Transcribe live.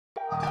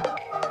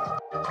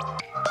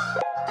Afternoon,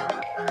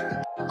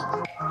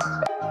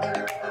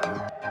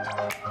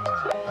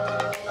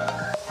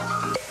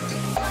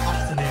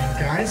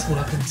 guys.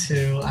 Welcome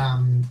to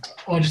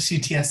AUJS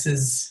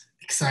UTS's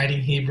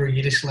exciting Hebrew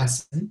Yiddish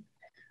lesson.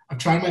 I've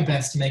tried my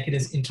best to make it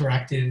as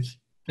interactive,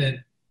 but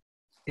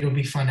it'll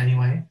be fun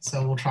anyway,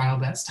 so we'll try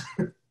our best.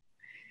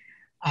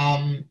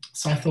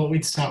 So I thought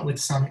we'd start with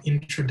some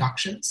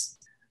introductions,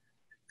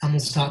 and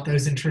we'll start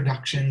those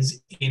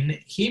introductions in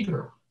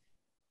Hebrew.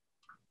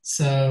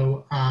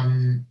 So,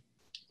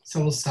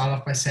 we'll start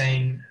off by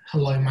saying,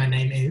 hello, my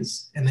name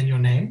is, and then your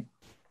name.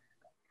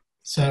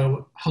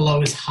 So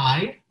hello is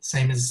hi,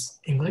 same as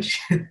English.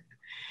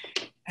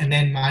 And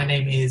then my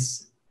name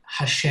is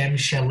Hashem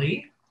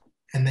Sheli,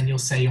 and then you'll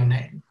say your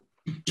name.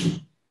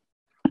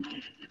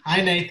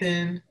 Hi,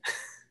 Nathan.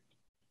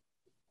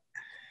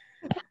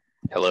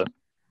 Hello.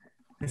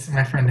 This is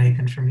my friend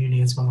Nathan from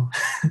uni as well.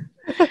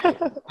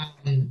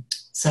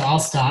 So I'll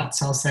start.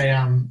 So I'll say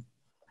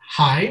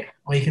hi,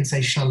 or you can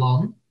say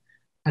shalom.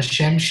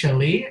 Hashem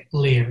Sheli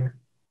Lir.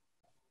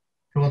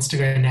 Who wants to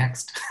go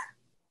next?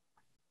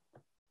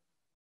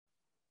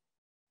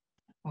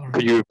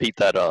 Could you repeat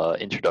that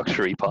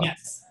introductory part?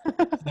 Yes.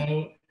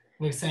 So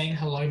we're saying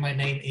hello, my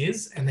name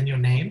is, and then your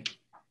name.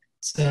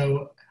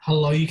 So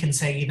hello, you can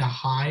say either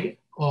hi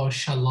or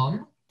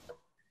shalom.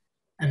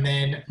 And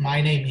then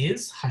my name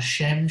is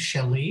Hashem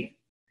Sheli,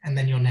 and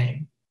then your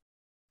name.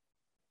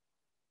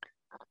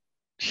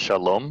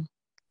 Shalom,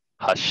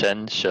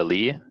 Hashem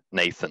Sheli,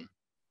 Nathan.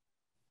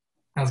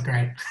 That was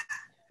great.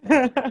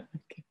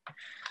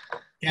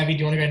 Gabby, do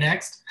you want to go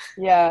next?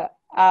 Yeah.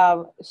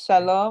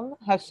 Shalom,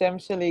 Hashem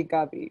Sheli,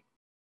 Gabi.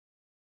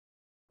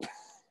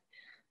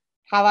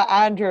 How about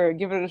Andrew?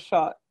 Give it a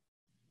shot.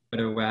 With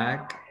a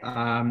whack.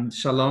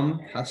 Shalom,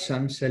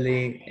 Hashem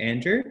Sheli,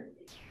 Andrew.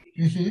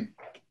 Mm-hmm.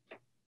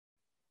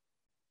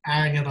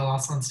 Aaron, you're the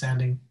last one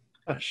standing.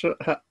 Hashem.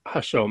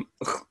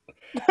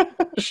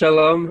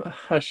 Shalom,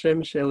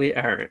 Hashem Sheli,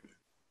 Aaron.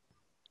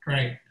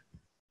 Great.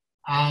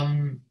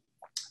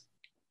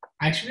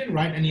 I actually didn't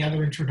write any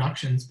other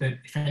introductions, but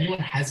if anyone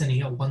has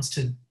any or wants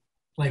to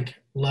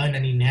learn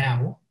any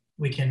now,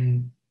 we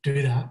can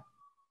do that.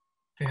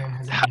 If anyone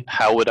has any.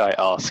 How would I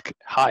ask?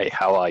 Hi,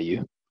 how are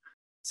you?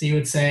 So you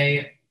would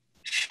say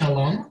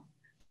shalom,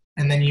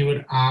 and then you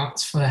would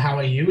ask for how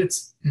are you.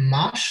 It's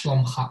ma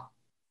shlomcha.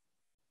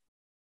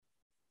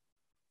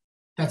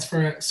 That's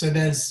for, so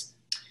there's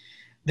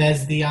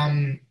the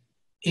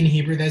in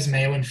Hebrew there's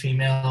male and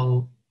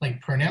female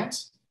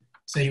pronouns.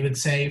 So you would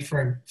say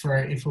for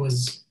if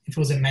it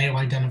was a male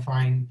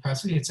identifying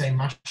person, you'd say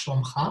ma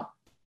shlomcha.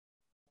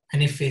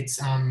 And if it's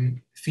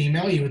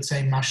female, you would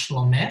say ma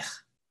shlomech.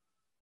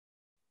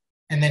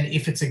 And then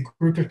if it's a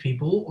group of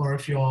people, or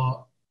if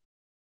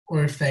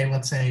they,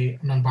 let's say,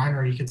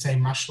 non-binary, you could say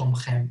ma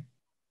shlomchem.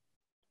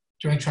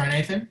 Do you want to try,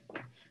 Nathan?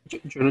 Do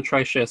you want to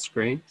try share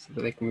screen so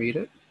that they can read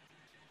it?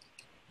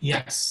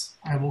 Yes,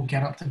 I will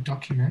get up the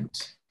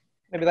document.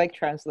 Maybe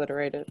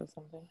transliterate it or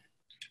something.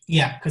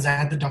 Yeah, because I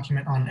had the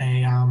document on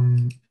a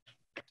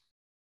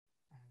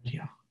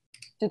yeah.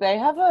 Do they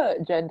have a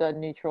gender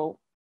neutral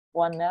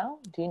one now?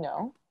 Do you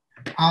know?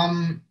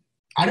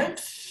 I don't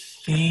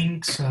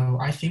think so.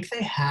 I think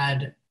they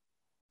had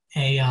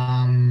a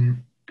I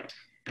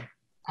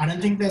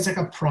don't think there's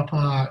a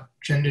proper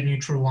gender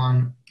neutral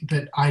one,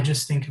 but I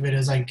just think of it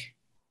as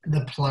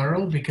the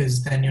plural,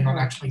 because then you're not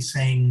actually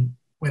saying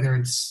whether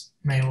it's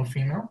male or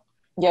female.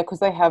 Yeah, because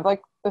they have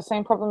the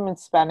same problem in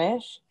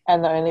Spanish,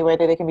 and the only way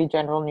that they can be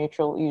gender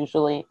neutral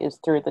usually is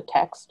through the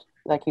text.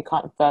 You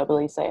can't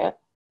verbally say it.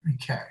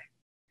 Okay.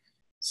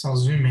 So I'll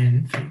zoom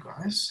in for you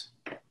guys.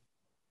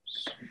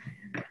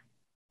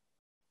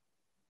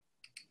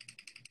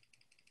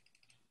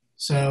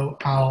 So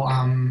I'll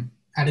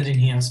add it in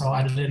here. So I'll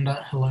add it in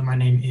that hello, my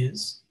name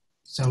is.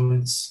 So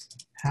it's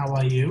how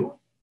are you?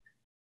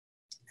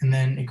 And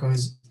then it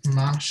goes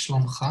ma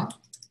shlomcha.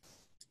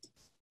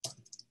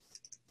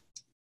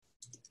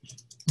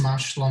 Ma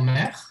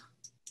shlomech.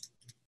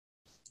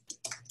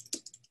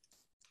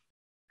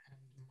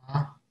 And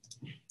ma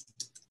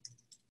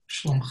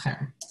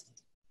shlomchem.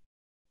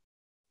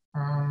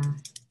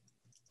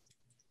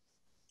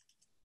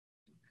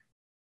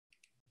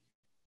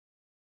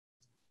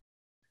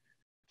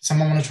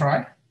 Someone want to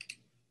try?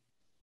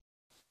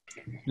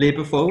 Lee,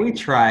 before we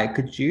try,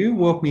 could you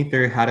walk me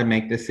through how to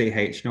make the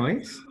CH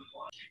noise?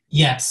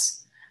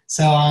 Yes.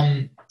 So,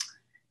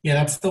 yeah,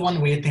 that's the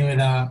one weird thing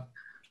with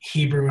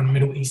Hebrew and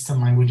Middle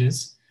Eastern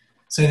languages.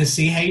 So the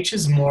CH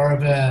is more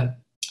of a,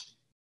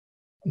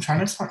 I'm trying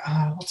to find,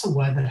 what's a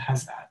word that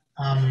has that?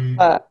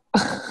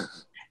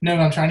 No,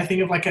 I'm trying to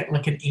think of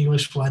an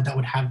English word that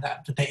would have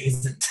that, but there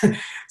isn't.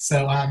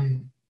 So,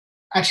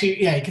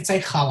 actually, yeah, you could say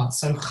challah.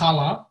 So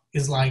challah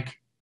is like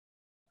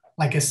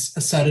a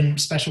certain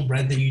special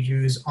bread that you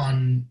use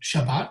on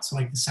Shabbat, so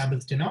the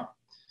Sabbath dinner.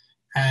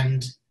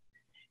 And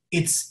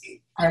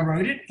I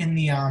wrote it in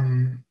the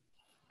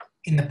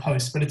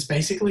post, but it's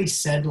basically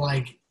said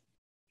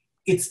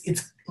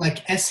it's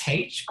like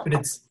SH, but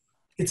it's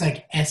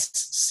like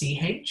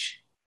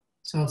SCH.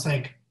 So it's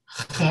ch.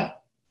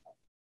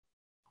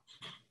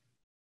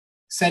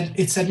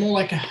 said more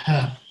like a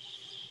her.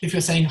 If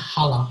you're saying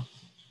hala,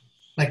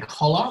 like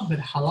holla, but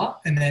hala,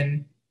 and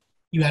then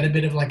you add a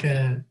bit of like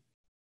a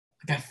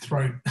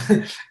throat.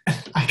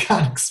 I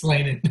can't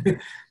explain it.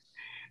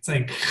 It's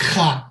like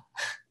ha.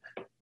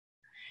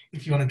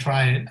 If you want to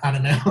try it, I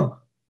don't know.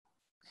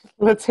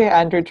 Let's hear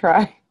Andrew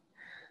try.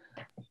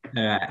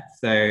 All right.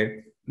 So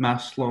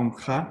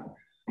mashlomcha.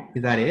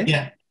 Is that it?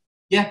 Yeah.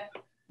 Yeah.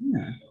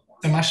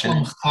 So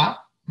mashlomcha,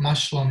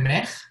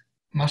 mashlomech,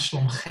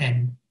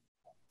 mashlomchem.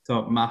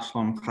 So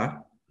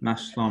mashlomcha,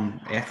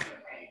 mashlomech,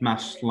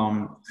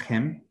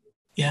 mashlomchem.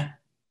 Yeah.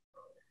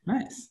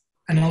 Nice.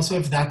 And also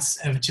if that's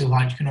ever too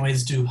hard, you can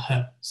always do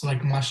her. So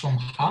like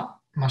mashlomcha,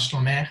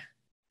 mashlomech.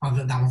 Oh,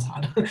 that one's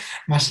hard.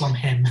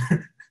 Mashlomhem.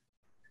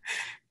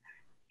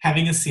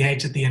 Having a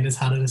CH at the end is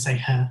harder to say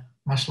her.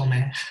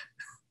 Mashlomech.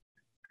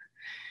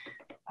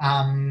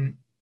 And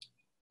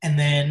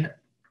then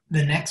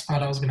the next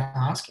part I was going to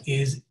ask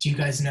is, do you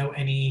guys know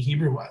any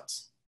Hebrew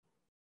words?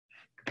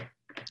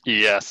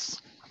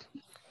 Yes.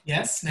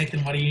 Yes?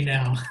 Nathan, what do you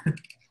know?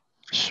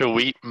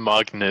 Shawit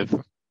Magniv.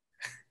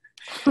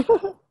 Do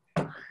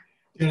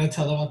you want to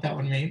tell them what that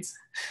one means?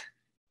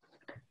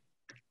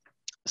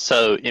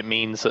 So it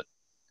means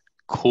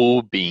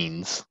cool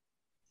beans.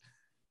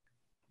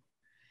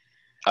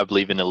 I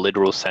believe in a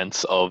literal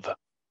sense of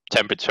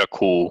temperature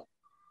cool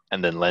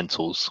and then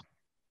lentils.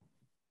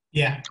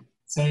 Yeah.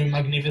 So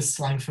magniv is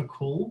slang for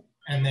cool,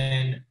 and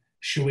then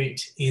shuit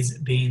is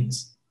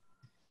beans.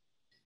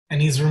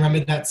 And he's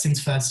remembered that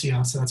since first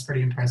year, so that's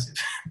pretty impressive.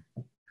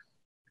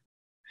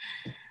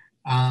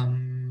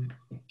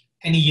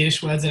 Any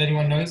Yiddish words that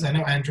anyone knows? I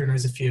know Andrew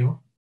knows a few.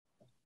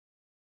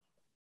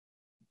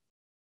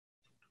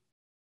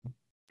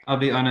 I'll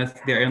be honest,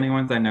 the only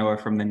ones I know are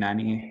from the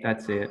nanny.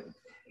 That's it.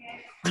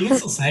 You can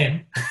still say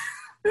them.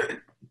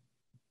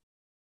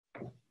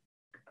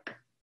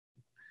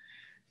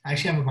 I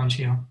actually have a bunch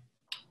here.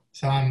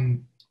 So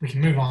we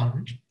can move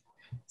on.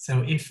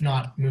 So if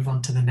not, move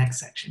on to the next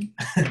section.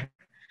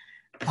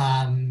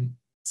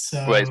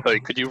 So Wait,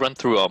 sorry, could you run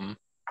through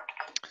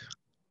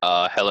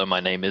hello, my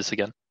name is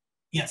again?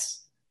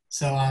 yes.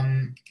 So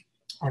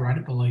I'll write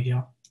it below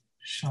here.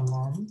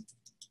 Shalom.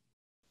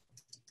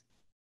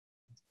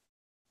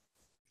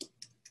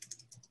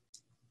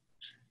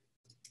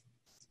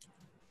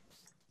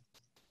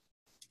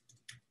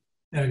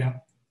 There we go. Do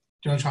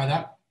you want to try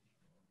that?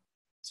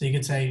 So you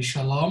could say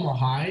shalom or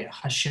hi,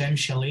 Hashem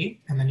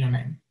Shali, and then your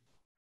name.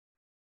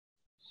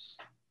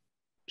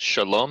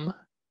 Shalom,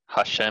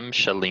 Hashem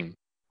Shalim.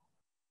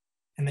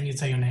 And then you'd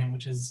say your name,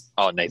 which is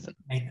Oh, Nathan.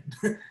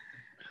 Nathan.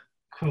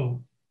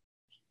 Cool.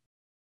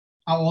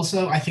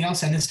 I think I'll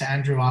send this to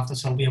Andrew after,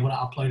 so I'll be able to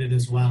upload it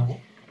as well.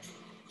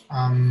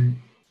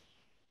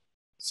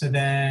 So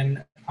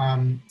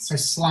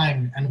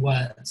slang and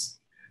words.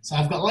 So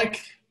I've got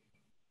like,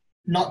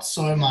 not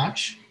so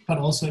much, but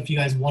also if you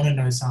guys want to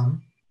know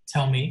some,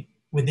 tell me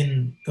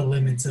within the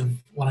limits of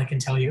what I can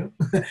tell you.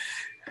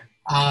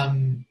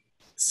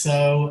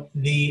 So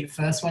the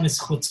first one is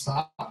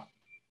chutzpah.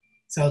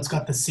 So it's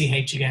got the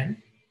CH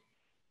again.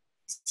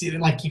 So,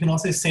 like you can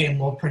also say it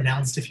more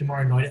pronounced if you're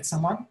more annoyed at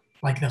someone,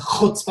 like the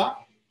chutzpah.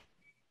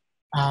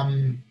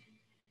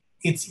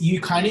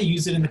 You kind of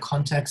use it in the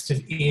context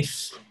of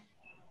if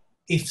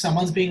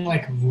someone's being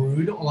like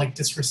rude or like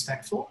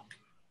disrespectful,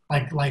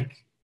 like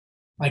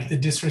the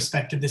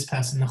disrespect of this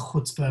person, the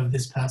chutzpah of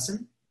this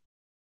person.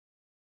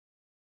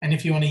 And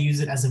if you want to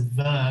use it as a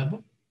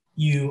verb,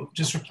 you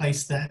just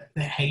replace the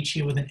H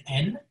here with an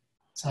N.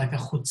 So like a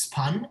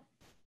chutzpan.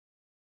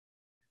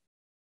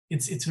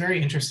 It's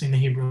very interesting, the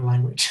Hebrew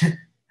language. Does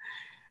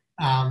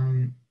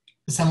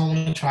someone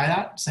want to try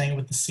that, saying it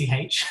with the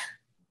CH?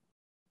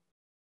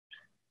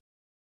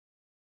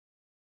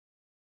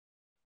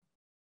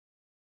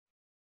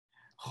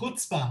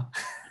 Chutzpah.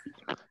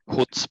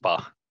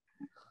 Chutzpah.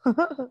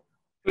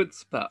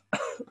 Chutzpah.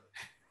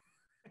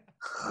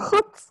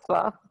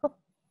 Chutzpah.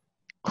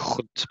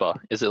 Chutzpah.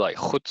 Is it like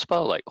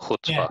chutzpah or like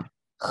chutzpah?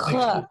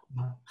 Like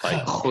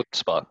Like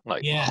chutzpah.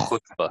 Like Yeah.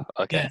 chutzpah.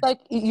 Okay. Yeah. Like,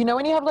 you know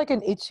when you have like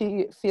an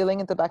itchy feeling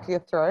at the back of your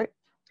throat?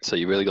 So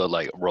you really got to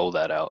like roll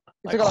that out.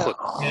 It's Like like, chut-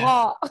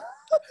 Yeah.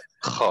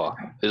 cha.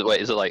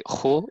 Is it like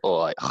chu or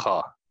like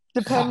cha?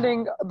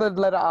 depending the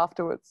letter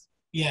afterwards.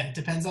 Yeah, it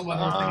depends on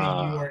whether it's like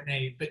a U or an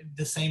A, but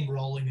the same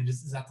rolling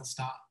is at the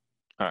start.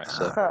 All right.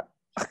 So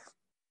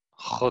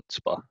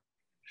chutzpah.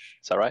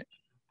 Is that right?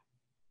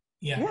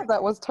 Yeah. Yeah,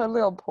 that was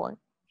totally on point.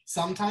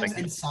 Sometimes, Thank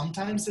you. and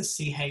sometimes the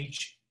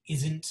CH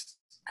isn't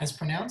as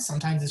pronounced.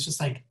 Sometimes it's just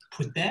like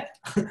put there.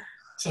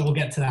 So we'll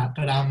get to that.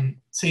 But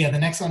so yeah, the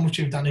next one which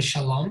we've done is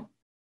shalom.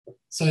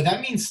 So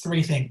that means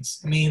three things.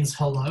 It means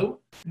hello,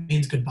 it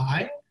means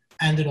goodbye,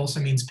 and it also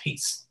means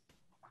peace.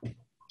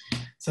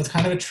 So it's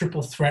kind of a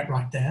triple threat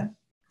right there.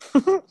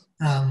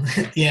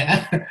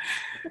 Yeah.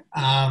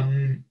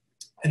 And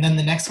then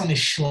the next one is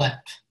schlep.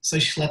 So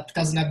schlep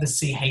doesn't have the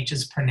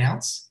CHs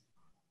pronounced.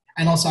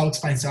 And also I'll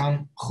explain.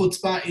 So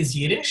chutzpah is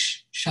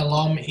Yiddish,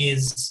 shalom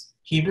is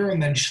Hebrew,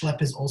 and then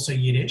schlep is also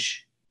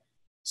Yiddish.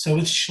 So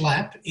with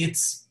schlep,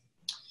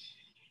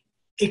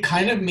 it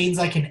kind of means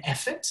like an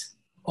effort.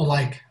 or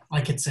like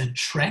it's a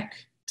trek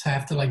to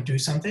have to like do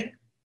something.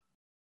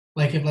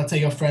 Like if, let's say,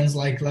 your friend's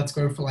like, let's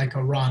go for like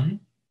a run,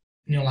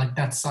 and you're like,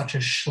 that's such a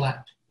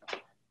schlep.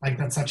 Like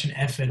that's such an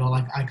effort, or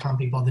like I can't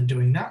be bothered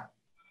doing that.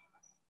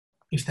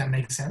 If that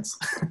makes sense.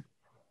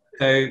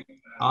 So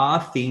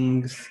are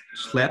things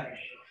schlep,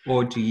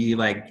 or do you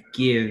like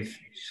give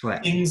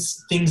schlep?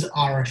 Things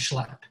are a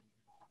schlep.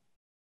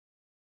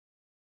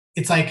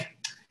 It's like,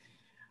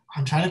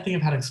 I'm trying to think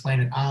of how to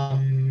explain it.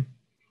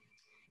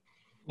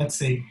 Let's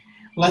see.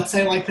 Let's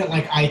say like that,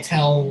 like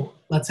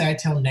let's say I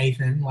tell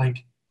Nathan,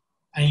 like,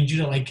 I need you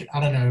to like, I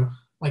don't know,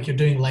 like you're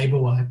doing labor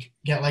work,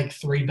 get like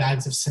 3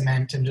 bags of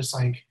cement and just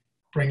like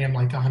bring him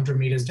like 100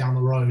 meters down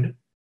the road.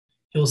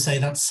 He'll say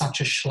that's such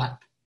a schlep.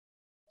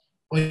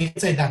 Or you can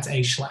say that's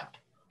a schlep.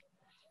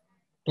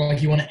 But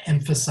like you want to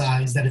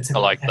emphasize that it's an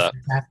effort to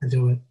have to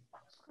do it.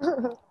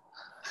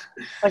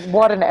 Like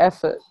what an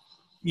effort.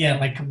 Yeah,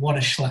 like what a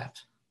schlep.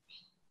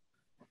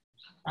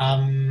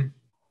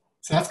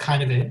 So that's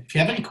kind of it. If you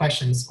have any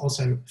questions,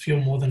 also feel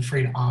more than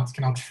free to ask,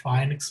 and I'll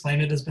try and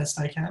explain it as best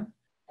I can.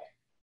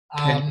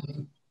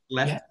 Can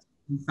yeah.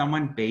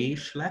 someone be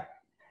schlep?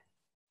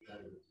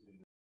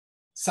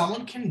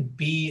 Someone can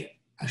be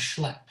a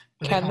schlep.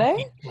 But Can can't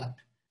they? be a schlep.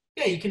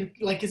 Yeah, you can,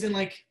 like, as in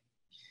like,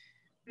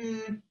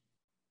 I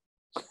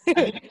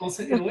think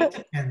also it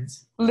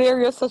depends.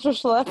 Lear, you're such a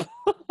schlep.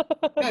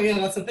 No, yeah,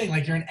 that's the thing.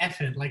 Like, you're an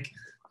effort. Like,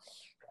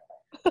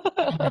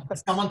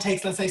 let's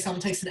say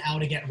someone takes an hour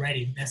to get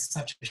ready. They're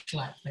such a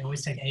schlep. They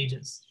always take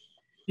ages.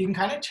 You can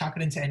kind of chuck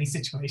it into any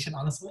situation,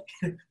 honestly.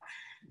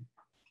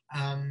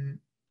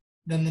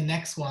 Then the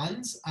next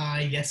ones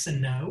are yes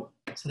and no.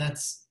 So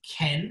that's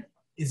ken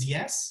is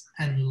yes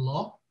and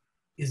lo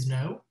is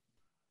no.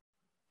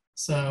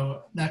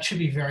 So that should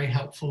be very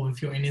helpful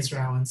if you're in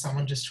Israel and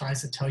someone just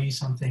tries to tell you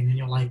something and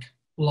you're like,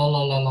 la,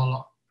 la, la, la,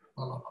 la,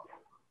 la, la,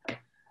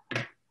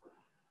 la.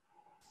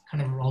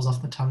 Kind of rolls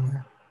off the tongue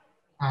there.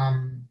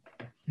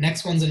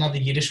 Next one's another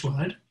Yiddish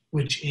word,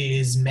 which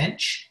is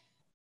mensch.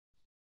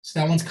 So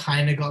that one's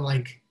kind of got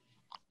like,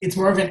 it's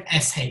more of an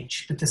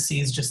SH, but the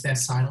C is just there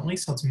silently,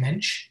 so it's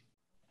mensch.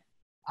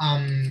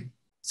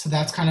 So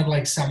that's kind of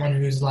like someone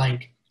who's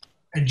like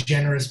a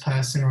generous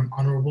person or an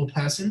honorable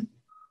person.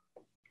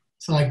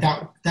 So like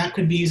that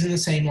could be using the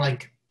same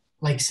like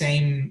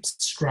same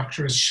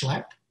structure as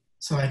schlep.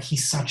 So like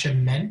he's such a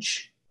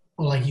mensch,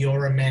 or like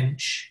you're a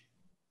mensch,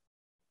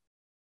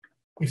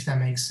 if that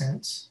makes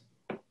sense.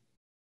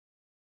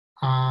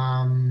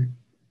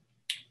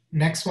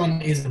 Next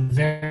one is a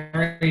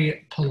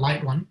very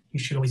polite one. You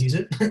should always use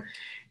it.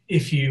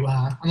 If you,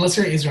 unless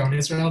you're in Israel. In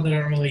Israel, they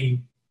don't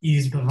really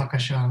use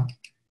bavakasha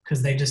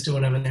because they just do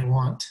whatever they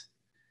want.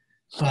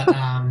 But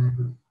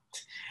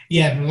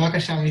yeah,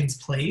 bavakasha means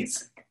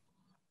please.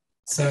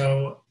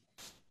 So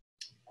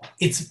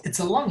it's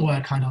a long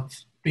word kind of,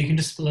 but you can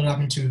just split it up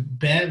into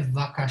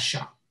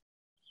bevakasha.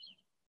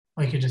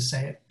 Or you could just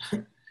say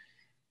it.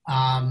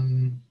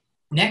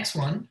 Next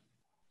one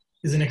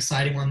is an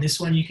exciting one. This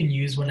one you can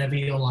use whenever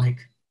you're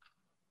like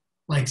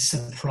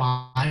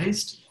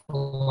surprised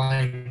or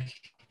like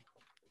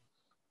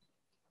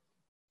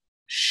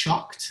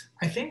shocked,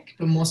 I think,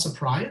 but more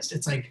surprised.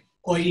 It's like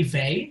oy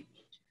vey.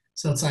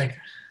 So it's like,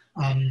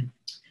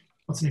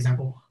 what's an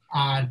example?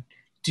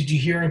 Did you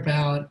hear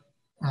about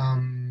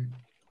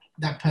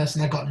that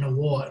person that got an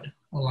award?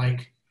 Or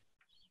like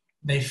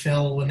they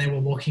fell when they were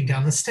walking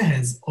down the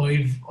stairs.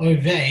 Oy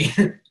vey.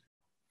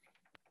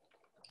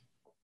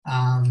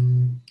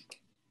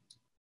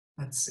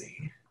 Let's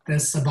see.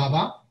 There's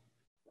sababa,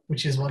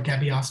 which is what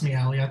Gabby asked me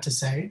earlier to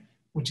say,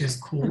 which is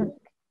cool.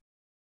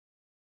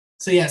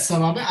 So yeah,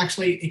 sababa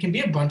actually, it can be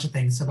a bunch of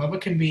things. Sababa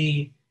can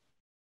be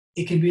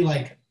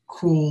like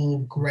cool,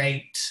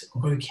 great,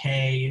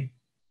 okay.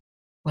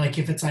 Like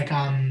if it's like,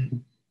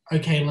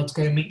 okay, let's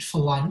go meet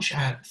for lunch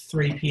at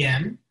 3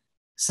 p.m.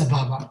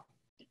 Sababa.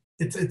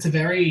 It's a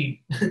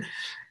very,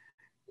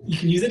 you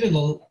can use it in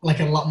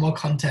a lot more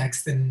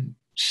context than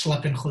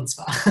schlep and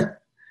chutzpah.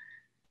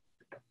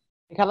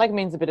 It kind of like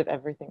means a bit of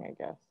everything, I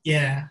guess.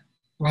 Yeah.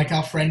 Like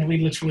our friend,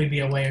 we'd literally be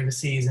away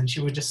overseas and she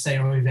would just say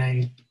oy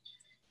vey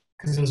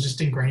because it was just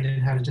ingrained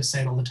in her to just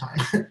say it all the time.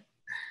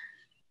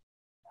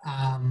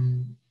 I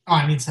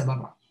mean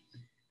sababa.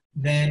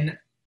 Then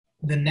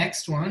the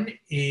next one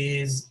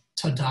is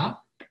toda.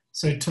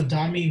 So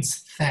toda means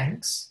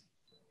thanks.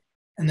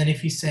 And then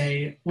if you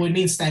say, well, it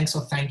means thanks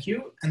or thank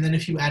you. And then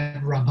if you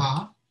add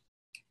rabah,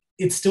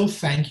 it's still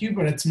thank you,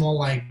 but it's more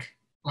like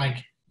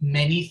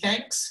many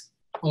thanks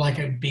or like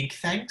a big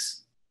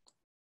thanks.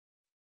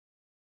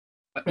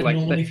 But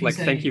Like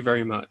thank you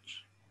very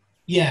much.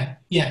 Yeah,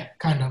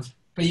 kind of.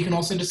 But you can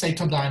also just say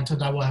toda, and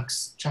toda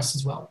works just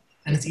as well.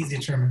 And it's easier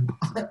to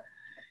remember.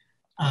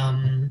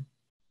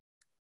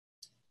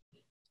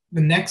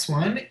 The next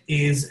one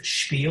is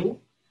spiel.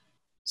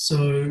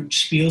 So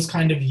spiel is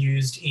kind of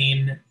used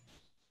in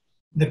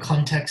the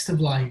context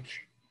of like,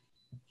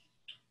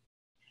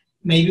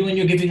 maybe when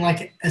you're giving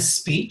like a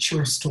speech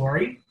or a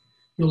story,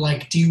 you're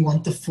like, do you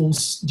want the full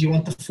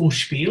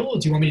spiel, or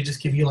do you want me to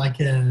just give you like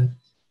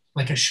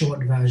a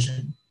short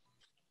version?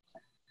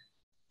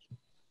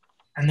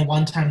 And the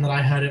one time that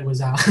I heard it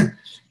was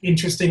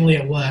interestingly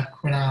at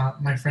work when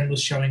my friend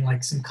was showing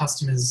like some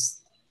customers,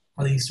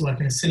 they used to work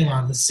in a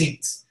cinema, the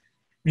seats.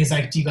 And he's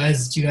like, do you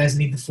guys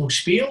need the full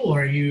spiel,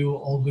 or are you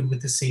all good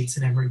with the seats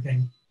and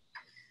everything?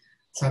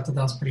 So I thought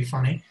that was pretty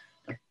funny.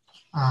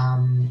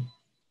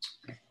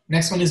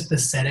 Next one is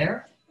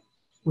beseder,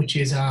 which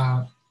is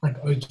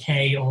like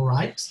okay, all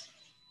right.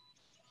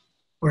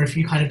 Or if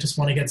you kind of just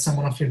want to get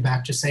someone off your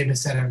back, just say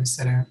beseder,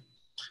 beseder.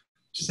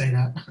 Just say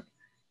that.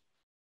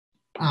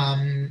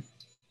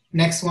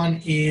 Next one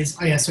is,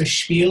 so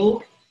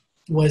spiel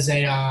was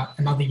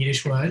another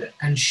Yiddish word,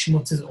 and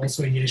schmutz is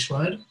also a Yiddish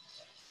word.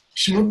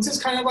 Schmutz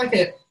is kind of like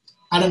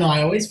I don't know,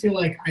 I always feel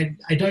like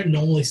I don't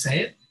normally say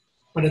it,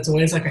 but it's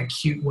always like a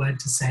cute word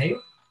to say.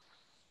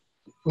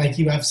 Like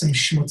you have some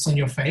schmutz on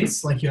your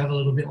face, like you have a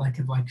little bit like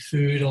of like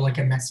food or like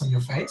a mess on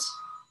your face.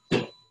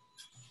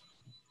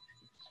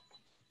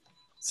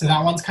 So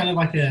that one's kind of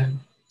like I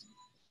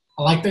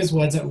like those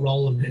words that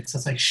roll a bit, so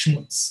it's like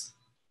schmutz.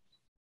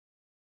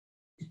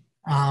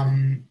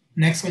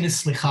 Next one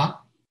is slicha.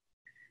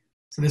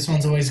 So this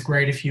one's always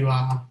great if you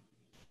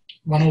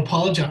want to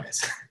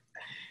apologize,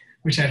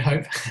 which I'd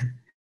hope.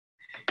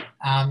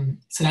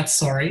 So that's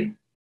sorry.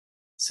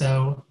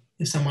 So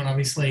if someone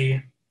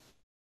obviously,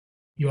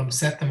 you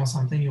upset them or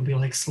something, you'll be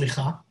like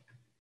slicha.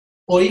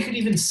 Or you could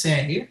even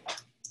say,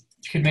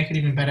 you could make it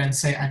even better and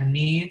say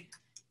ani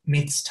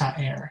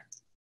mitzta'er.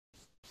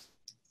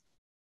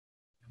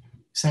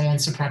 If someone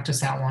wants to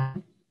practice that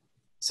one.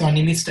 So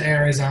ani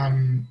mitzta'er is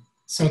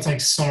so it's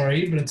like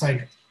sorry, but it's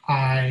like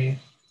I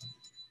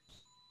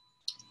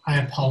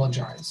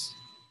apologize.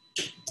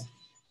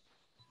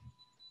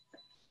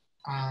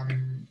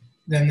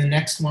 Then the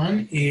next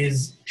one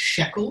is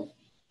shekel.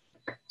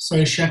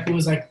 So shekel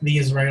is like the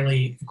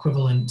Israeli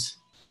equivalent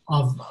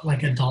of like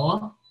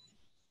 $1.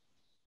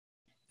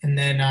 And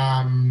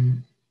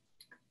then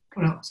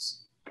what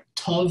else?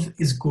 Tov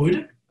is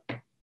good.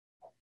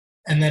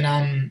 And then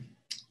I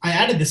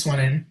added this one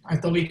in. I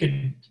thought we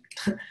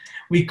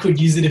could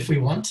use it if we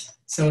want.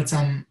 So it's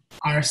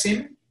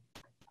arsim.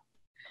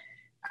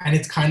 And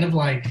it's kind of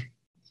like,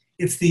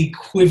 it's the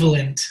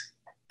equivalent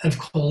of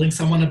calling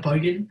someone a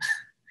bogan.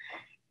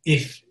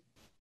 If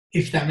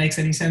that makes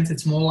any sense.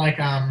 It's more like,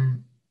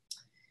 I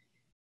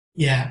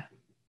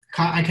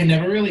can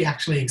never really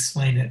actually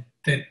explain it.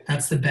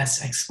 That's the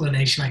best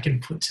explanation I can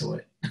put to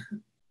it.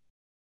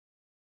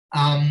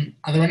 Are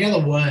there any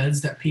other words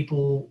that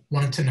people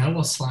wanted to know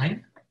or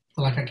slang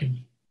that like I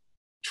can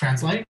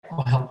translate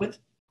or help with?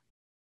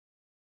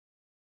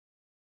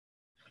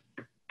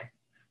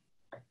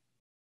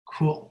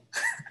 Cool.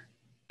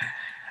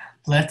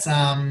 Let's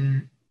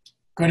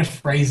go to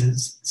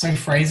phrases. So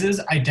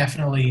phrases, I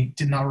definitely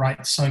did not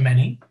write so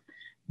many,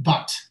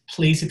 but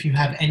please, if you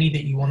have any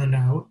that you want to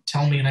know,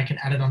 tell me and I can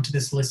add it onto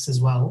this list as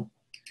well,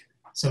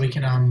 so we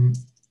can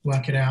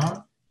work it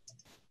out.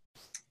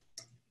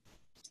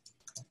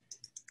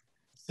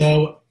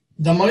 So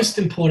the most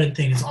important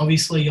thing is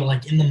obviously you're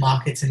like in the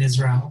markets in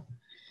Israel,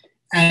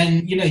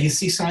 and you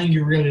see something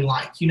you really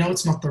like.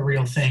 It's not the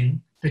real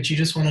thing, but you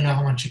just want to know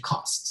how much it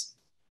costs.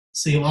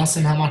 So you ask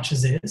them how much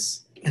is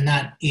this, and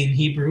that in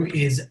Hebrew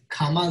is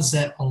kama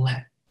ze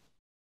oleh.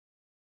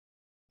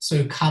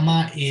 So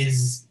kama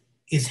is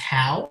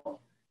how,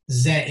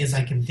 ze is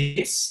like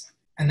this,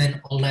 and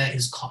then oleh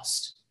is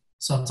cost.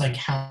 So it's like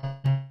how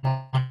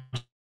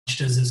much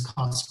does this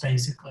cost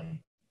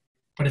basically,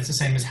 but it's the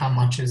same as how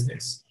much is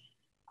this.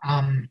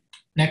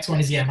 Next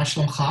one is ma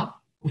shlomcha,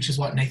 which is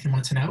what Nathan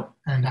wanted to know,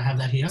 and I have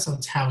that here. So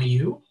it's how are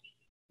you.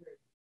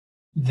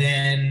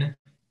 Then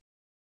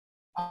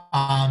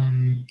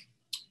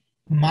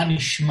ma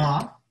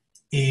nishma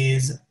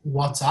is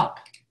what's up.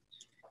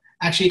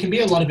 Actually, it can be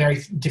a lot of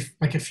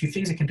like a few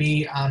things. It can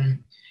be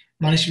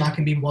ma nishma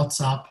can be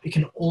what's up. It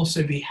can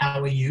also be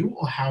how are you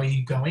or how are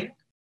you going.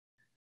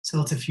 So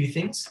that's a few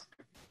things.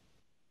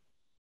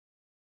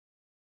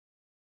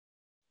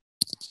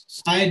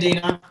 Hi,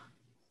 Adina.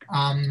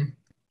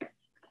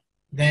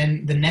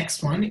 Then the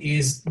next one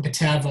is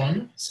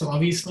betavon. So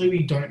obviously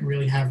we don't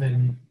really have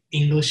an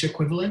English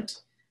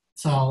equivalent.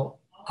 So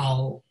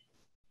I'll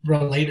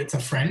relate it to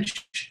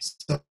French.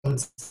 So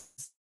it's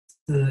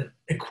the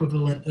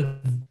equivalent of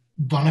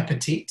bon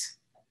appetit.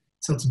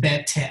 So it's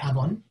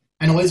betavon.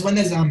 And always when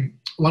there's a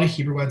lot of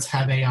Hebrew words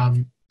have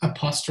a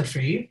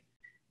apostrophe,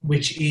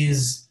 which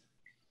is,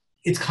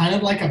 it's kind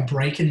of like a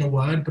break in the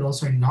word, but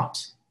also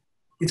not.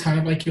 It's kind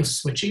of like you're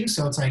switching.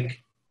 So it's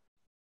like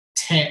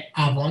te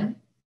avon.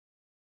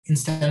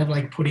 Instead of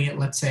like putting it,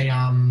 let's say,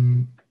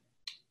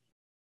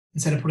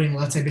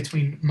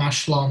 between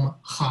mashlom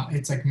cha,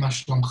 it's like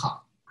mashlom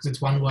cha, because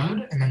it's one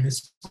word, and then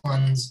this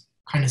one's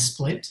kind of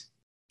split.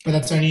 But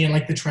that's only in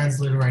like the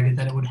transliterated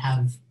that it would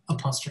have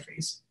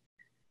apostrophes.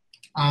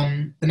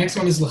 The next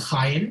one is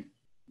l'chaim,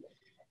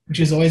 which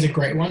is always a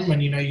great one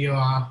when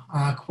your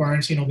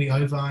quarantine will be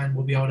over and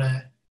we'll be able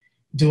to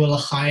do a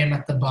l'chaim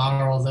at the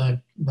bar or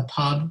the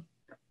pub.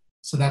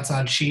 So that's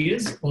our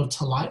cheers or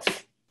to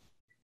life.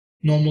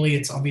 Normally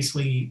it's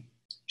obviously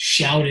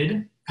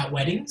shouted at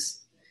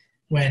weddings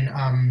when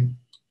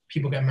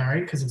people get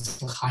married because it's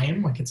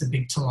l'chaim, like it's a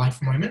big to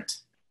life moment.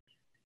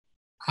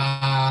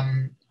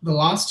 The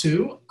last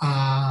two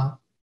are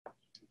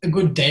a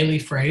good daily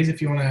phrase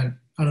if you want to,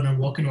 I don't know,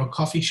 walk into a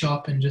coffee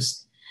shop and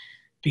just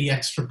be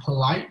extra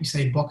polite. You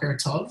say boker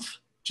tov,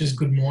 which is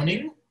good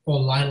morning, or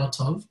laila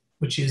tov,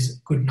 which is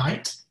good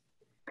night.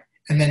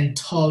 And then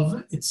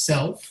tov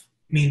itself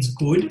means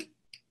good,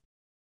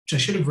 which I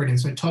should have written.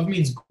 So tov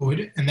means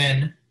good. And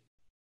then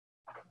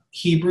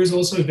Hebrew is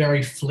also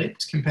very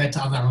flipped compared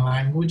to other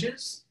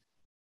languages.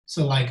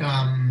 So like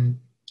an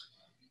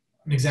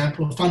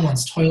example, a fun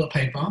one's toilet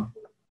paper.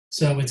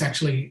 So it's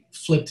actually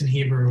flipped in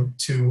Hebrew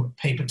to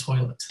paper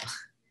toilet.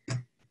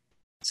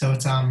 So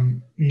it's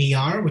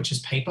niyar, which is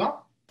paper,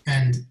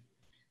 and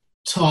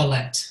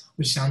toilette,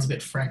 which sounds a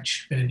bit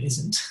French, but it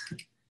isn't.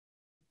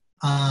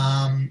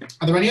 Are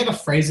there any other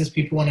phrases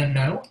people want to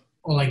know,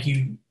 or like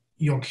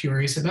you're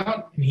curious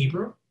about in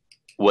Hebrew?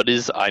 What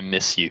is I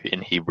miss you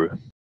in Hebrew?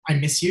 I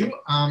miss you.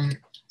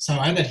 So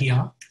I have that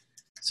here.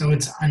 So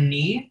it's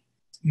ani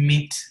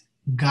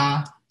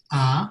mitga'a.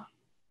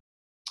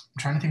 I'm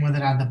trying to think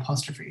whether I had the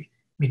apostrophe.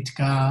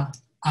 Mitga'a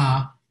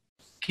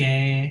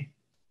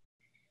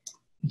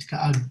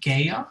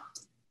mitga'geya.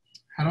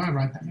 How do I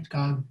write that?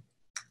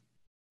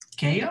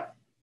 Mitga'geya?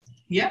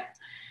 Yeah.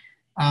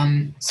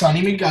 So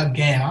ani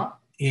mitga'geya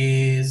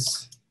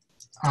is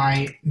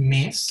I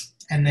miss,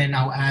 and then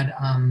I'll add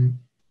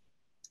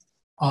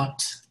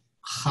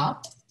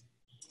otcha,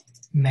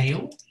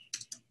 male.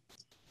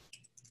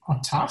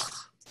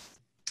 Otach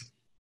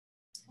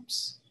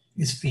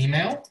is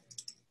female.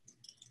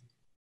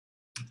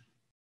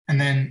 And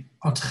then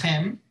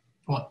otchem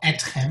or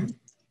etchem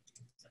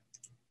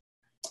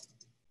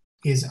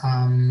is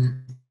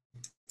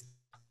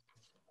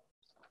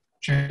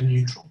gender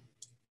neutral.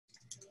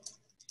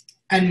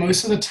 And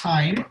most of the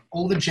time,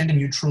 all the gender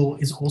neutral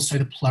is also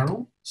the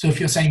plural. So if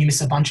you're saying you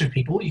miss a bunch of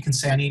people, you can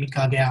say ani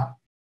mitga'gea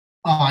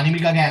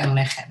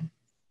elechem.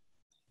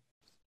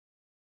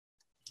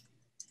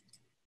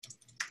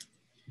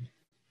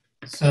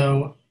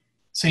 So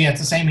yeah, it's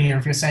the same here.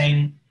 If you're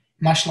saying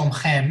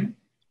mashlomchem,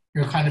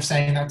 you're kind of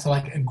saying that to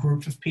like a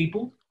group of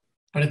people,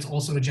 but it's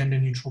also a gender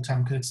neutral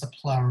term because it's a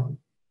plural.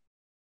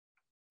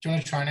 Do you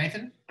want to try,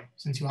 Nathan,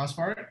 since you asked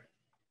for it?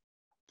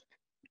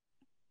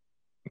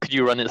 Could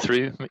you run it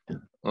through?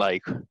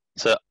 Like,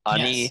 so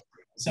ani Yes.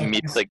 So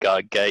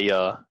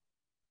mitga'geya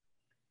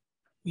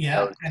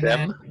yeah, and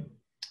then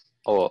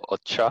or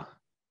ocha.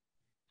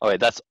 Oh wait,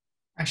 that's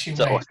actually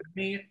so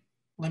wait,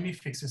 let me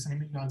fix this.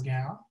 Ani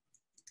mitga'gea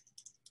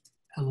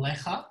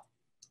elecha.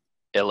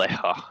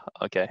 elecha.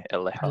 Okay,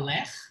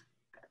 elecha.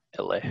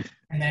 Elech,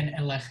 and then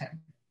elechem.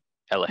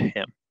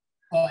 Elechem.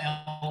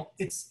 Oh,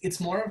 it's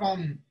more of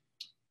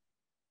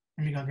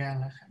let me go get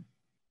elechem.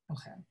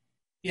 Elechem.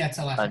 Yeah, it's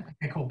elechem.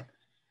 Okay, cool.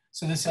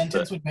 So the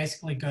sentence would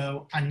basically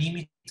go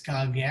ani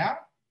mitga'gea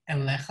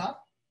elecha,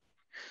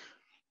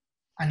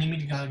 ani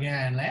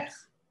mitga'gea elech,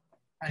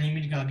 ani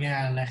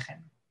mitga'gea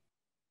elechem.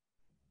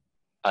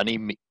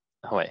 Ani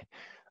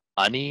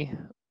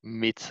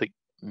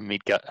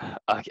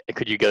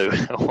could you go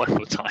one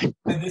more time?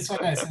 So this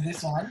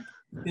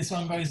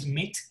one goes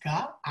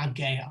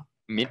mitga'gea.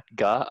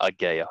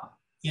 Mitga'gea.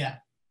 Yeah.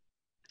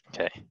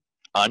 Okay.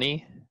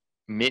 Ani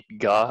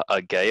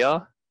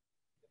mitga'gea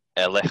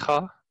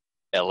elecha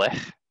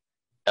elech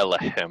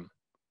elechem.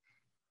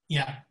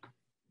 Yeah.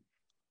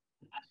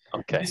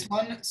 Okay. This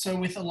one, so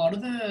with a lot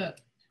of the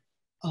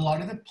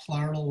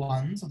plural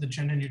ones or the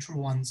gender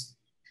neutral ones,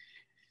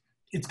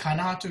 it's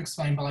kind of hard to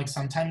explain, but like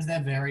sometimes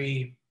they're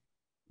very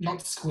not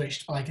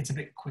squished, but like it's a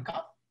bit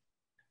quicker.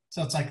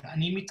 So it's like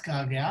ani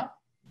mitga'gea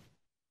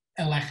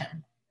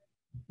elechem,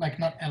 like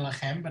not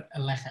elechem, but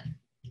elechem.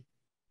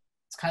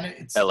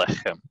 It's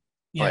elechem.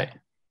 Yeah. Right.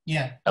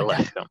 Yeah.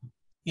 Elechem.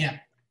 Yeah.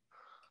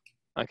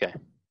 Okay.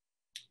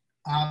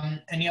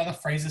 Any other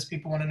phrases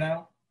people want to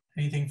know?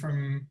 Anything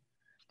from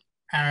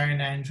Aaron,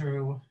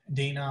 Andrew,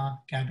 Dina,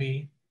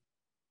 Gabby?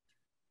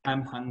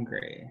 I'm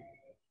hungry.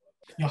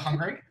 You're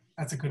hungry?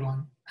 That's a good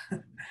one.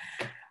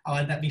 I'll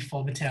add that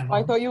before the table.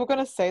 I thought you were going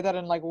to say that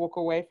and like walk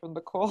away from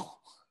the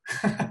call.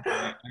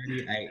 I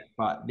already ate,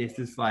 but this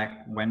is like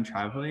when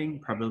traveling,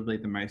 probably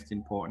the most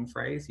important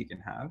phrase you can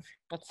have.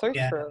 That's so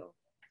true.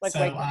 Like,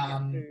 so,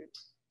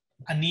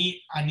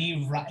 ani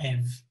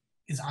ra'ev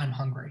is I'm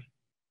hungry.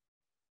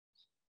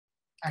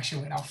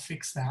 Actually, wait, I'll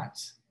fix that.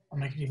 I'll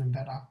make it even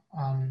better.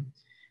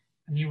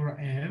 Ani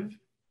ra'ev,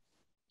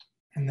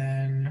 and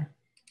then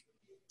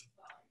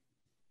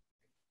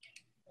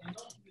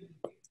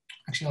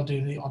actually I'll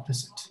do the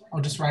opposite.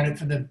 I'll just write it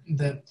for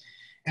the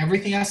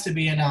everything has to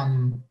be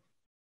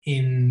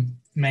in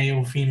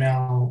male,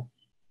 female,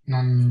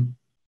 I'm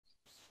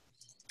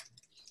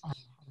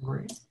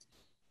hungry.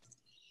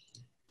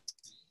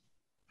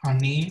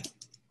 Ani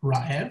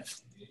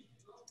ra'ev.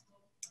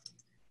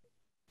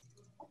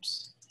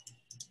 Oops.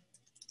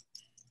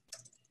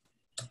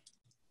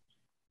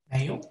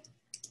 Male.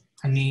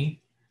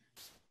 Ani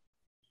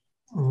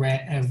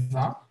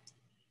re'eva.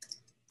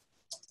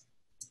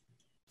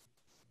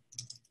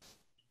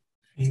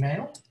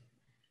 Female.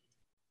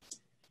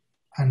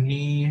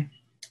 Ani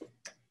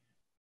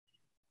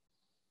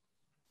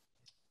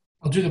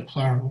do the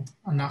plural.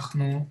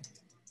 אנחנו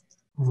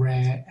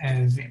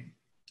רעבים.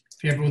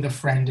 If you're ever with a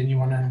friend and you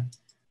want to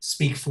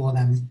speak for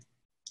them.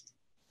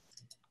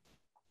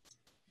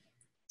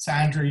 So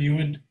Andrew,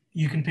 you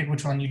can pick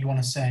which one you'd want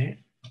to say.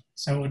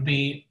 So it would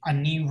be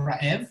אני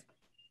רעב,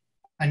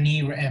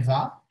 אני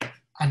רעבה,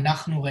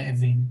 אנחנו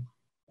רעבים.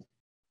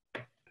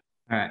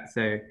 Alright,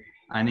 so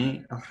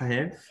אני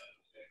רעב,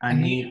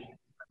 אני...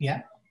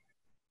 Yeah.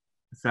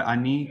 So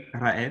אני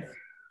רעב,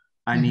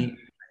 אני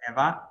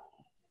רעבה,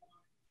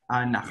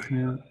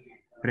 אנחנו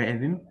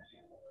רעבים.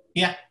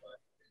 Yeah.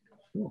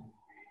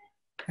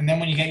 And then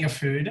when you get your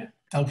food,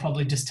 they'll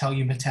probably just tell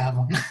you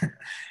b'tavam,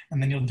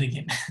 and then you'll dig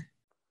in.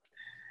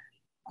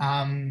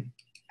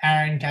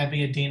 Aaron,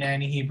 Gabby, Adina,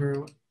 any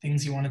Hebrew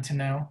things you wanted to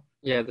know?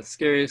 Yeah, the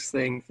scariest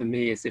thing for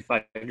me is if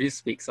I do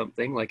speak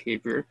something like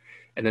Hebrew,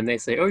 and then they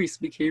say, "Oh, you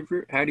speak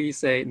Hebrew?" How do you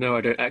say, "No,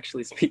 I don't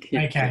actually speak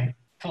Hebrew"? Okay,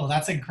 cool.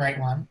 That's a great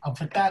one. I'll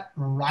put that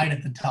right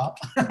at the top.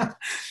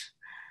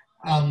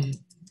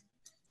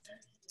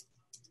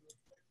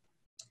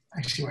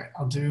 Actually, wait.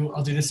 I'll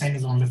do the same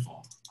as the one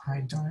before.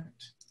 I don't.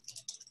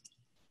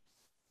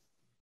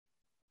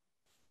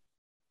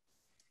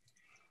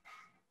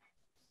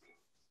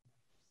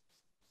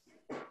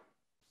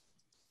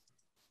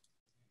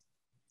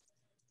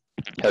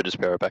 I'll just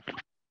bear it back.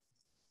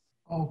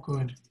 Oh,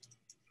 good.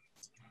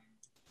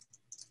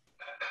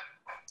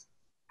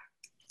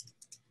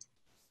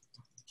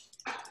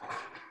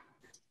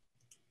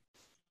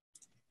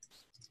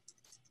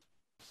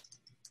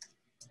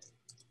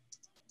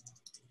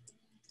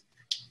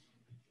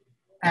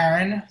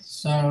 Aaron,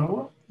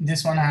 so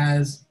this one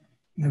has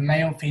the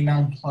male,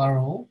 female,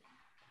 plural.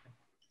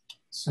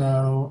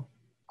 So,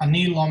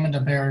 אני לא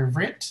מדבר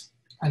עברית,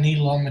 אני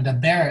לא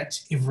מדברת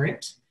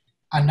עברית,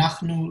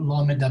 אנחנו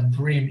לא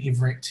מדברים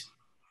עברית.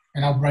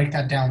 And I'll break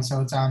that down.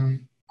 So it's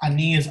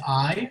אני is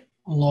I,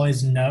 לא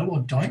is no or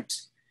don't,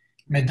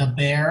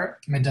 מדבר,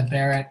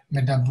 מדברת,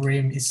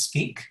 מדברים is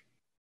speak,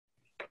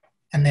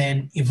 and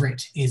then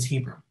עברית is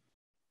Hebrew.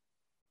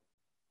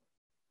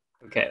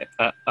 Okay,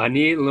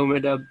 אני לא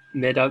מדבר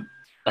עברית,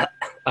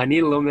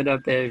 אני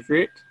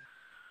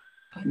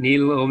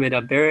לא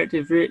מדברת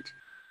עברית,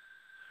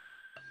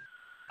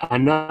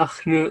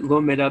 אנחנו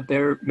לא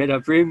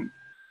מדברים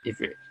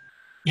עברית.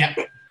 Yeah.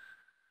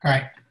 All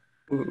right.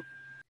 Ooh.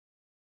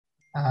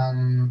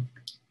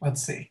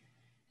 Let's see.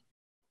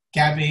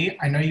 Gabby,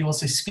 I know you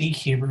also speak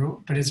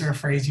Hebrew, but is there a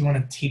phrase you want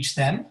to teach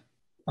them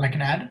that I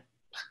can add?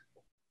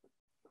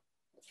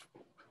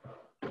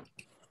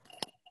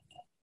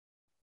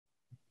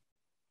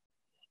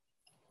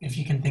 If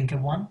you can think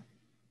of one.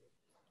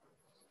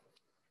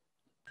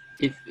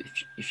 If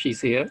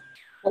she's here.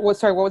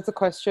 Sorry, what was the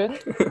question?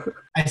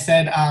 I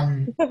said,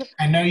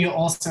 I know you're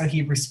also a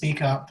Hebrew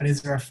speaker, but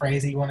is there a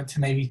phrase that you wanted to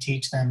maybe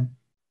teach them?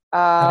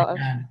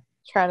 I'm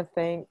trying to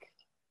think.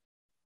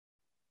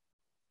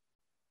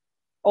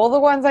 All the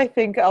ones I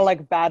think are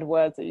like bad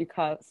words that you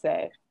can't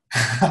say.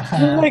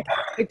 Like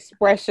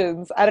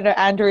expressions. I don't know,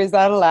 Andrew, is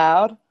that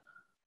allowed?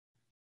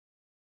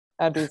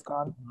 Andrew's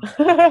gone.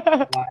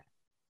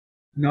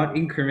 Not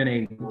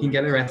incriminating. You can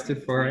get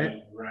arrested for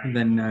it,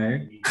 then no.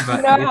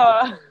 But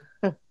No.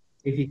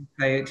 if you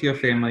say it to your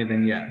family,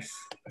 then yes.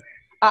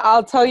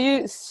 I'll tell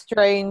you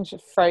strange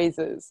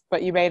phrases,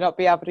 but you may not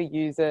be able to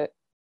use it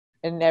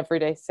in an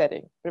everyday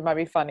setting. But it might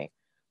be funny.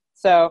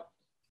 So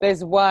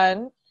there's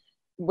one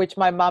which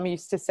my mum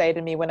used to say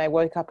to me when I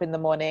woke up in the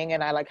morning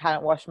and I like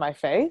hadn't washed my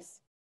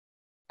face.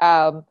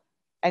 And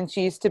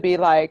she used to be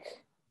like,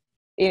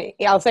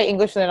 I'll say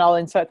English and then I'll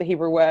insert the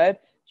Hebrew word.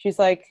 She's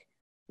like,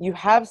 you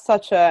have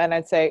such a, and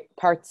I'd say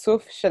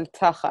partzuf shel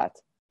tachat,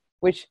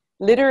 which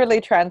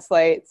literally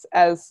translates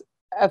as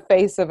a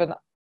face of an,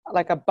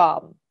 like a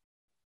bum.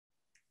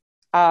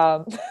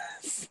 I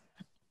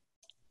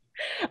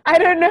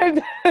don't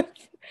know.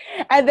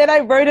 And then I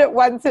wrote it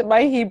once in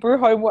my Hebrew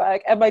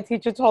homework and my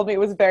teacher told me it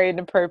was very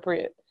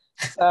inappropriate.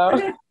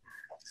 So,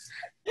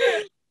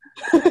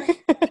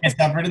 Yes,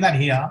 I've written that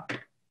here.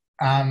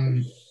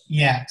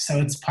 Yeah, so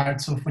it's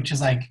partzuf, which is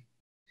like,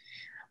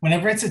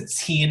 whenever it's a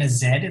T and a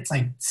Z, it's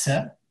like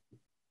tz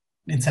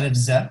instead of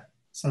z.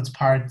 So it's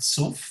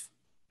partzuf,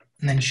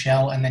 and then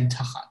shell, and then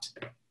tachat.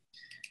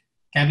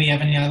 Gabby, you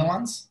have any other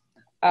ones?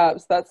 so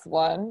that's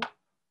one.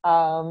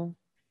 I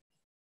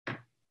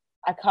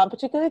can't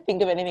particularly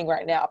think of anything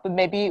right now, but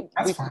maybe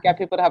we could get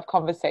people to have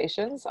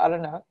conversations. I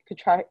don't know. You could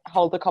try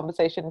hold a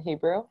conversation in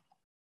Hebrew.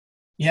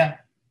 Yeah.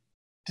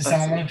 Does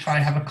someone want to try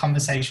and have a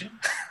conversation?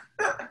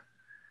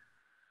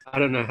 I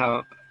don't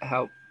know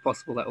how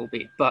possible that will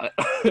be, but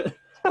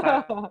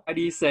how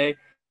do you say,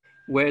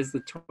 "Where's the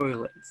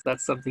toilets"?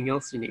 That's something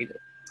else you needed.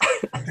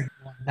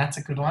 That's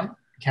a good one.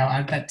 Okay, I'll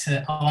add that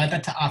to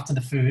after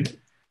the food.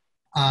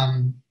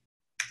 I'm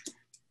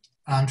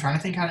trying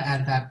to think how to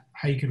add that,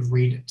 how you could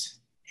read it.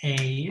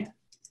 A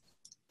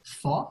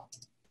for,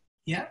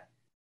 yeah,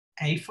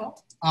 A for.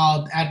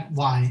 I'll add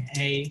Y.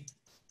 A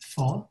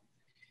for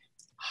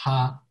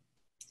ha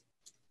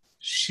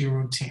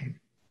shirutim.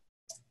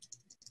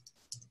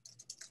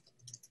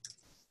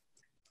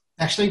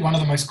 Actually, one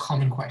of the most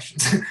common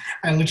questions.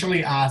 I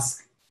literally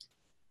ask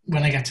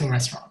when I get to a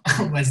restaurant.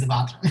 Where's the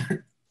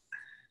bathroom?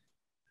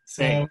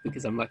 Same, So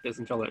because I'm lactose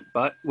intolerant.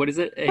 But what is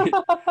it?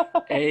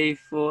 A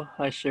for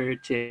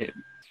Hashirutim.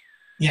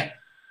 yeah,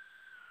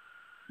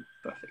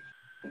 Perfect.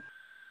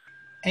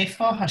 A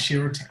for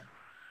Hashirutim.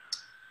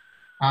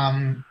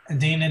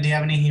 Adina, do you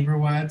have any Hebrew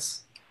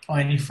words or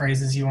any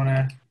phrases you want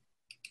to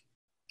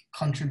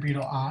contribute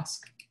or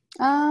ask?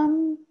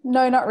 No,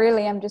 not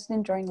really. I'm just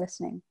enjoying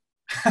listening.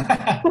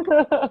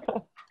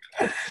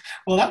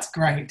 Well, that's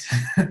great.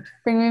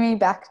 Bringing me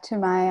back to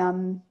my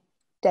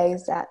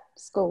days at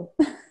school.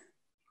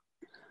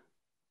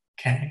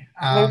 Okay.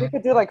 Maybe we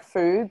could do like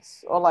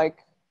foods or like,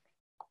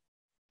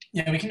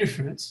 Yeah, we can do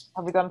foods.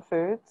 have we done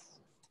foods?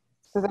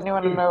 Does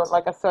anyone know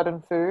like a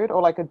certain food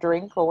or like a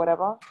drink or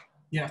whatever?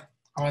 Yeah,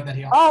 I'll add that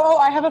here. Oh,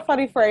 I have a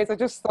funny phrase. I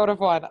just thought of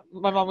one.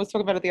 My mom was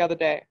talking about it the other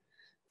day.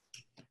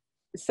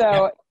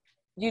 So,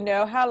 you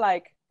know how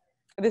like,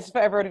 this is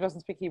for everyone who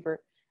doesn't speak Hebrew.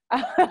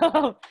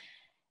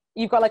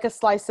 You've got like a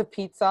slice of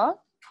pizza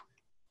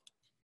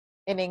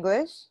in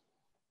English.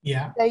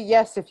 Yeah. Say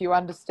yes if you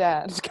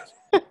understand.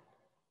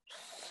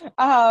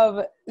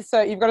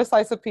 So you've got a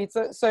slice of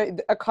pizza. So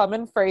a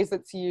common phrase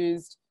that's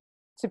used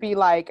to be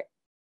like,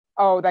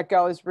 oh, that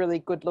girl is really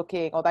good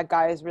looking, or that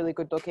guy is really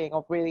good looking,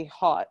 or really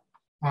hot,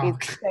 is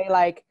to say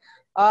like,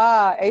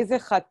 eze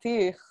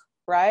chatich,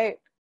 right?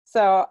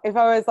 So if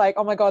I was like,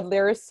 oh my God,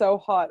 Lear is so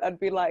hot, I'd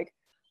be like,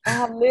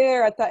 oh,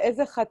 Lear, ata eze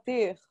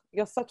chatich,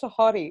 you're such a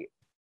hottie.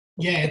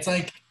 Yeah, it's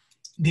like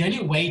the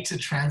only way to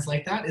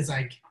translate that is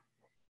like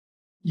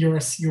you're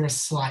a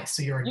slice,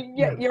 so you're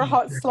a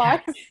hot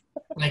slice.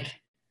 Like,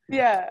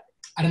 yeah.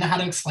 I don't know how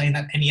to explain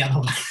that any other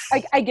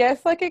way. I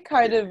guess like it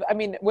kind of, I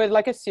mean, we're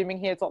like assuming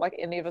here it's not like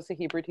any of us are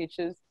Hebrew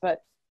teachers,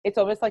 but it's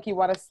almost like you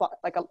want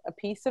like a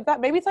piece of that.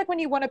 Maybe it's like when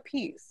you want a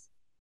piece,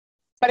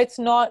 but it's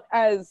not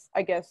as,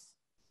 I guess,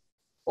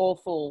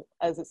 awful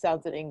as it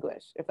sounds in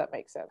English, if that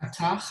makes sense.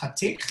 Ata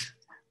chatich,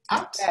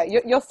 at. Yeah,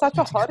 you're such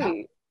a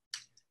hottie.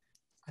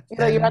 You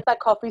know, you're at that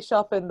coffee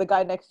shop and the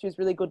guy next to you is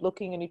really good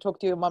looking and you talk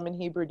to your mum in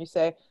Hebrew and you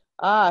say,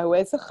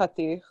 where's the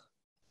chatich?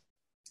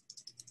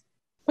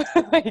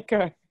 There you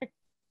go.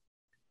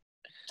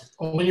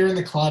 Or when you're in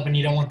the club and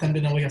you don't want them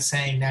to know what you're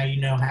saying, now you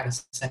know how to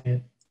say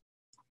it.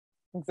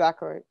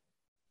 Exactly.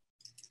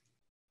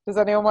 Does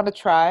anyone want to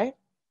try?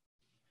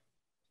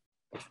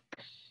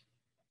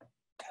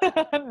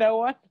 No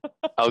one?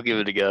 I'll give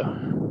it a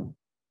go.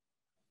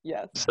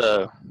 Yes.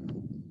 So,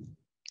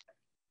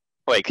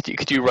 wait,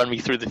 could you run me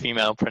through the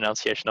female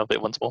pronunciation of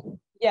it once more?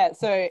 Yeah,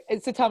 so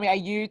tell me, are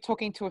you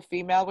talking to a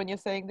female when you're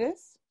saying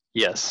this?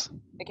 Yes.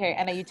 Okay,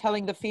 and are you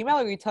telling the female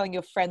or are you telling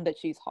your friend that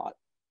she's hot?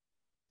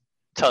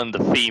 Telling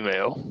the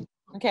female.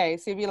 Okay,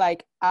 so you'd be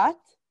like, at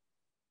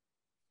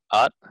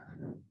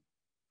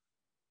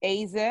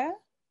Eze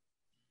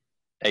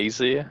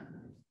Azir,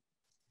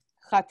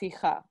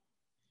 Chaticha.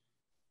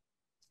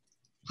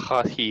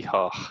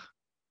 Chahihach,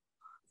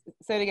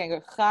 Say it again,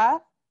 go Cha,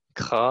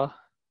 Ka,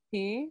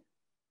 Ti,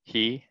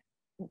 He,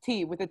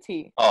 T with a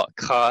T. oh,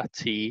 Ka,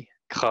 Ti,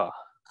 Ka.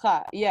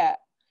 Cha, yeah.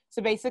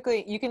 So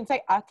basically, you can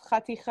say at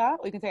Chaticha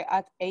or you can say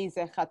at Eze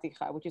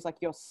Chaticha, which is like,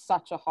 you're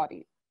such a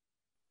hottie.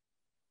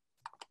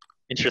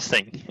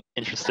 Interesting.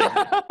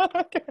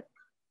 Okay.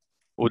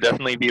 We'll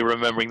definitely be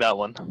remembering that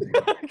one.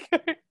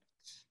 Okay.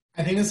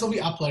 I think this will be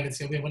uploaded,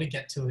 so you'll be able to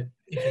get to it.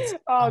 If it's,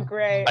 Oh,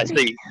 great. I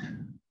see.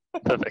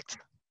 Perfect.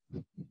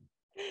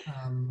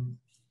 I'm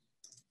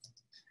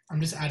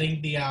just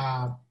adding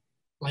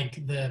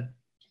the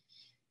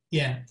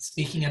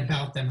speaking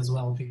about them as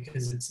well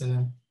because it's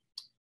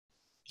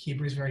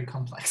Hebrew is very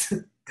complex.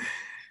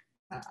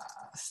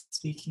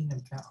 Speaking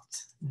about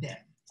them.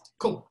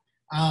 Cool.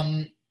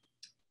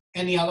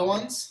 Any other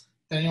ones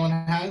that anyone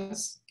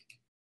has?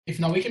 If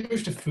not, we can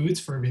move to foods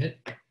for a bit.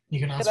 You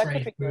can ask that for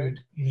any could be food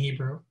in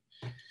Hebrew.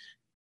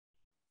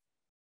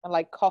 And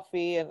like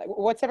coffee and like,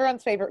 what's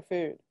everyone's favorite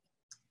food?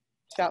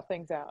 Shout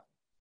things out.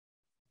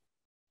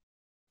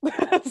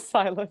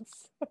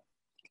 Silence.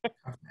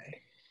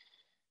 Okay.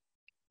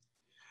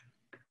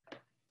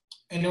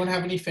 Anyone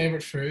have any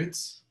favorite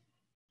foods?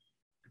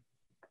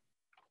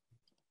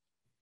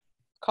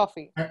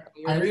 Coffee. I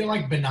really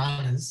like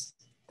bananas.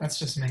 That's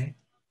just me.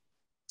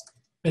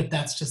 But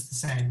that's just the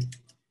same.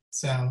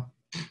 So.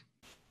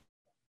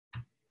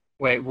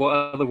 Wait, what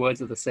other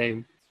words are the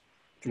same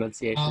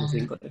pronunciation as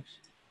English?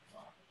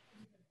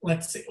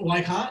 Let's see. Well,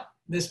 I can't.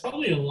 There's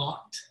probably a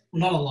lot.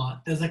 Well, not a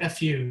lot. There's like a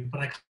few, but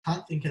I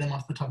can't think of them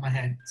off the top of my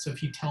head. So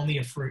if you tell me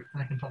a fruit,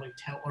 then I can probably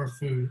tell, or a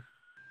food,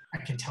 I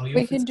can tell you.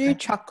 We if can it's do there.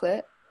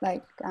 chocolate,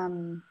 like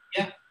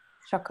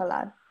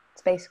chocolate.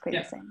 It's basically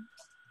the same.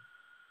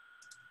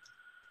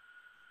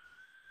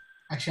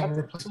 Actually, I'll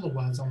replace all the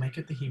words. I'll make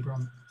it the Hebrew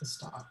on the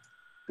start.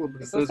 Well,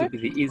 because those would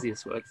be the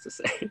easiest words to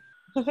say.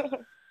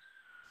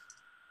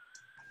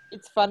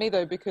 It's funny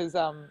though because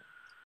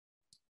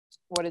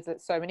what is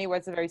it? So many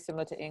words are very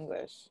similar to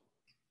English.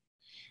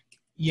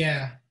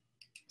 Yeah,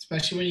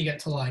 especially when you get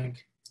to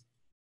like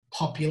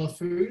popular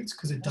foods,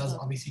 because it does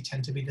obviously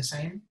tend to be the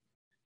same.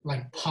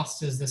 Like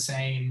pasta is the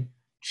same,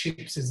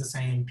 chips is the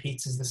same,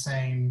 pizza is the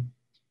same.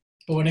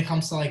 But when it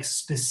comes to like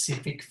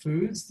specific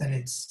foods, then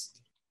it's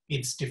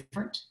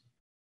different.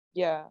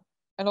 Yeah.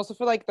 And also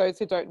for like those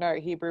who don't know,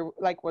 Hebrew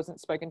like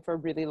wasn't spoken for a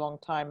really long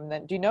time. And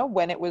then do you know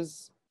when it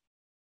was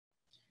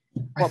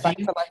brought back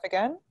to life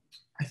again?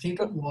 I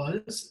think it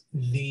was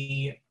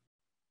the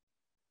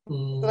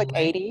like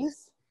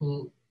 80s?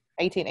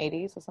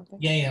 1880s or something?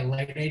 Yeah,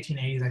 late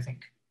 1880s, I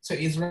think. So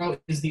Israel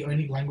is the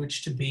only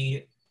language to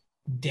be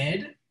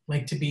dead,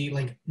 like to be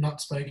like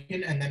not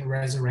spoken and then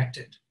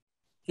resurrected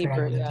Hebrew,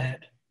 from the yeah.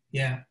 dead.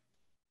 Yeah.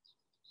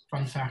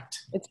 Fun fact.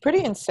 It's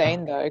pretty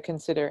insane though,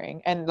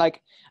 considering. And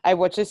like I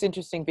watched this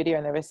interesting video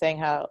and they were saying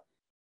how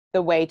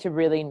the way to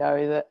really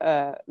know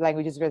that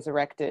language is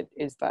resurrected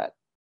is that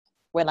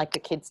when like the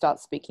kids start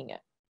speaking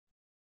it.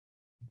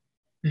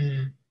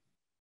 Does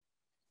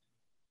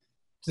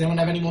anyone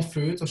have any more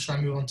foods, or should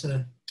I move on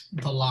to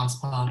the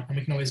last part? And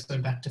we can always go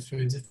back to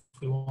foods if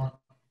we want.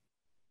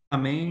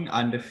 Coming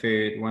under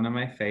food, one of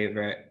my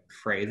favorite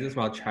phrases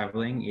while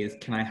traveling is,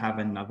 "Can I have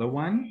another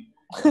one?"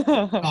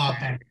 Oh,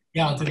 okay.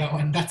 Yeah, I'll do that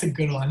one. That's a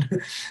good one.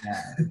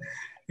 Yeah.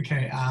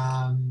 Okay,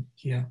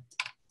 here.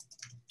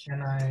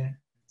 Can I...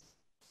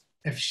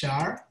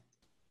 אפשר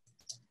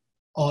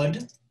עוד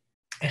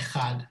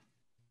אחד.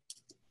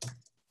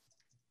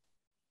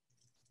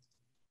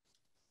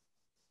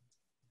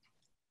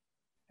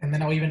 And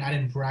then I'll even add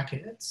in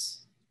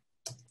brackets.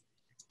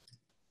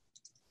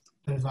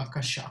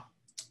 בבקשה.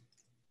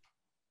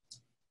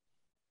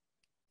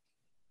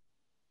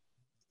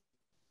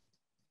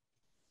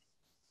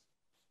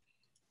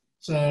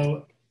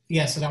 So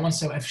yeah, so that one,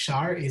 so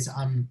אפשר is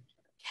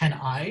can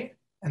I,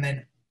 and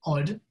then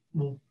עוד,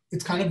 well,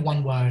 it's kind of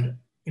one word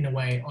in a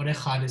way. עוד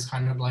אחד is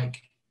kind of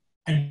like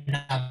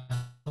another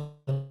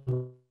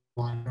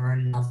one or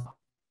another.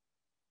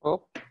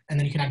 Oh. And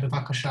then you can add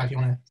בבקשה if you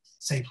want to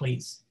say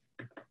please.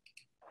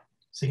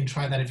 So you can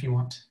try that if you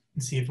want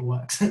and see if it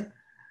works.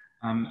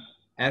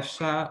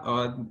 אפשר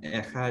עוד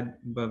אחד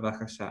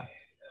בבקשה.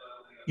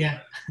 Yeah.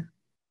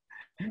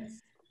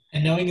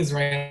 And knowing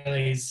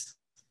Israelis,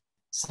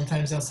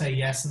 sometimes they'll say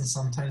yes and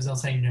sometimes they'll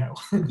say no.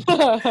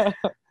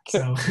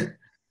 So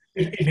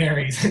it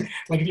varies.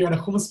 Like if you're at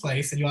a hummus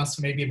place and you ask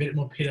for maybe a bit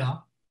more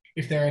pita,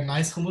 if they're a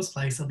nice hummus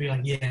place, they'll be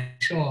like, yeah,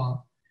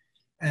 sure.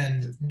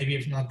 And maybe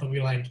if not, they'll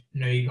be like,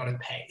 no, you gotta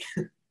pay.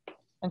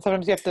 And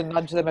sometimes you have to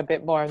nudge them a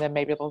bit more and then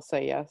maybe they'll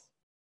say yes.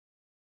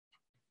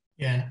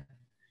 Yeah.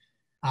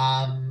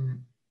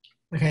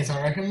 Okay, so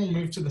I reckon we'll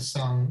move to the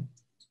song.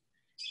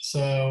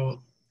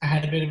 So I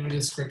had a bit of a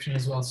description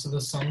as well. So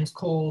the song's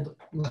called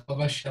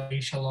Lava Shali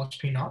Shalosh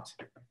Pinot,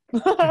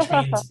 which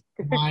means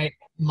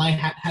my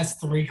hat has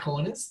 3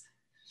 corners.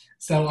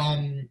 So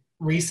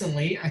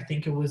recently, I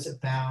think it was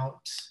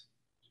about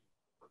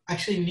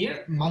actually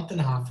near a month and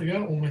a half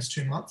ago, almost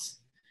 2 months,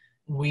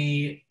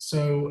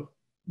 so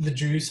the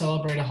Jews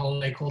celebrate a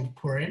holiday called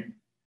Purim,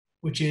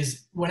 which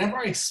is, whenever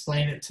I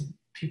explain it to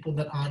people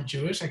that aren't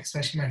Jewish, like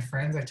especially my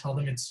friends, I tell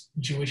them it's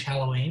Jewish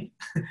Halloween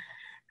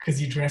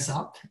because you dress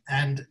up.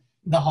 And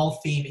the whole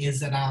theme is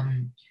that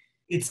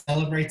it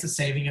celebrates the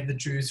saving of the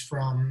Jews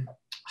from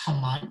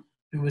Haman,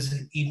 who was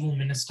an evil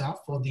minister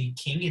for the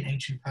king in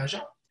ancient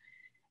Persia.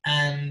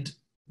 And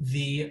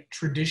the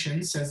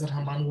tradition says that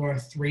Haman wore a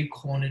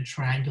 3-cornered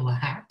triangular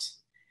hat.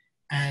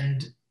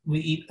 And we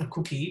eat a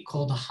cookie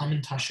called a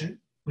Hamantaschen,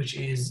 which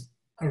is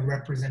a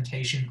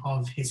representation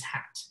of his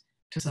hat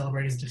to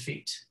celebrate his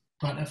defeat.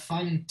 But a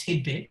fun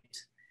tidbit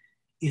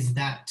is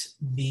that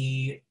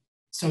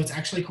so it's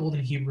actually called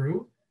in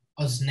Hebrew,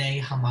 Oznei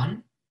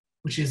Haman,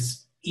 which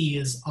is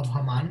ears of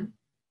Haman,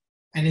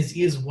 and his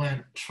ears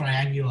weren't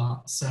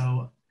triangular.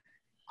 So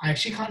I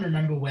actually can't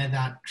remember where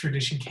that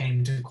tradition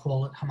came to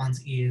call it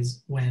Haman's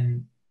ears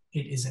when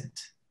it isn't.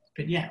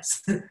 But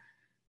yes.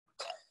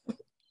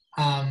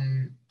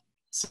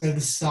 So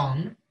the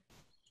song,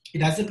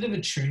 it has a bit of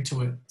a tune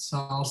to it. So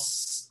I'll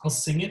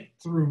sing it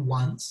through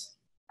once.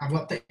 I've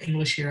got the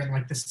English here and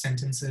like the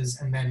sentences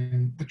and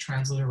then the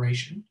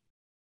transliteration.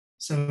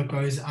 So it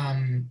goes,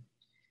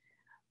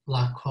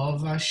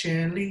 לכובע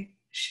שלי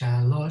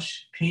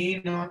 3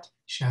 פינות,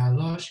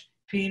 3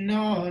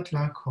 פינות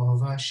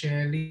לכובע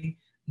שלי,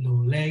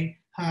 לולי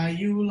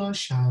היו לו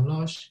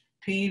 3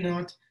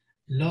 פינות,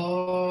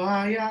 לא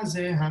היה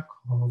זה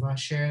הכובע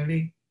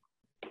שלי.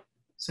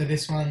 So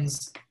this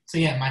one's, so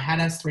yeah, my hat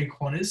has 3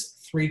 corners,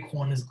 3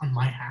 corners on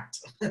my hat.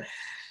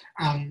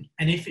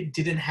 And if it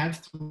didn't have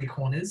 3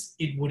 corners,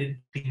 it wouldn't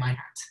be my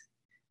hat.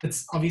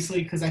 That's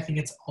obviously because I think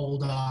it's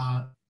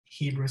older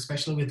Hebrew,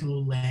 especially with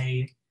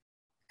lulei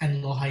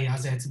and lo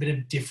hayaze. It's a bit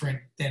of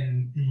different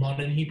than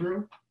modern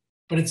Hebrew,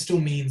 but it still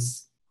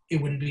means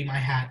it wouldn't be my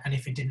hat. And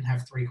if it didn't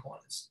have 3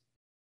 corners,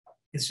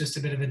 it's just a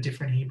bit of a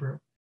different Hebrew.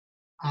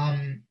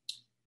 Do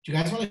you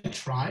guys want to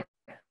try?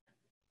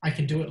 I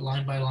can do it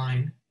line by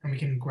line and we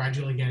can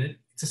gradually get it.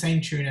 It's the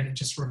same tune and it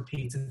just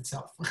repeats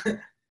itself.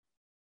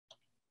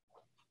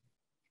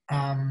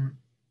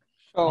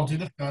 I'll do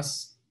the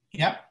first.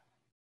 Yep.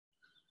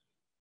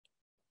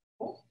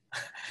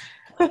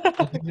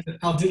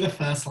 I'll do the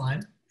first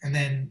line and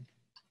then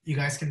you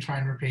guys can try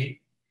and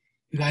repeat.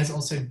 You guys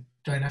also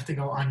don't have to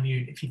go on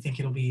mute if you think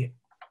it'll be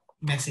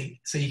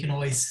messy, so you can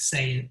always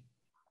say it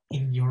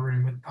in your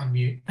room on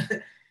mute.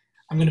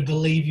 I'm going to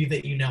believe you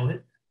that you know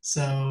it.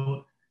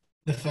 So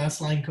the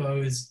first line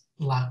goes,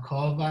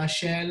 Lakova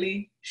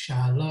Sheli,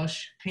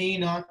 Shalosh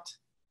Peanut.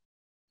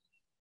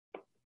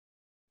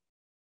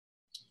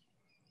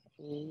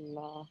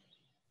 La.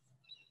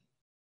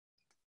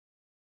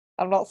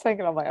 I'm not saying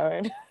it on my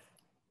own.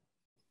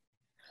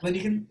 Then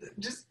you can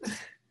just...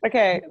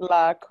 Okay,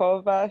 La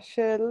Kova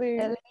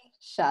Sheli.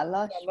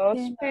 Shalosh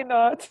Shalosh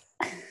Peanut.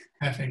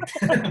 Perfect.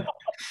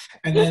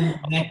 And then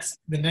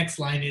the next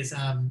line is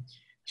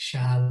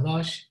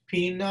Shalosh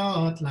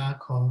Peanut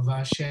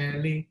Lakova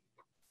Sheli.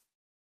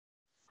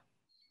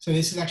 So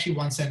this is actually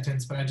one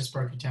sentence, but I just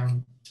broke it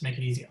down to make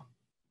it easier.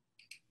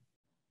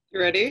 You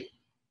ready?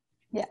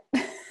 Yeah.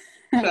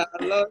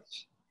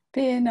 Shalosh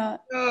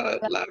Peanut.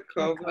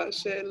 Lakova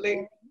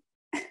Sheli.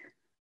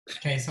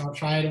 Okay, so I'll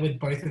try it with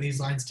both of these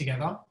lines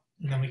together,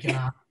 and then we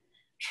can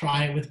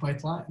try it with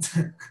both lines.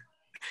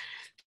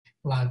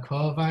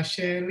 Lakova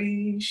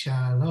Sheli,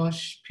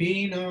 Shalosh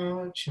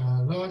Peanut,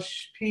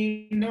 Shalosh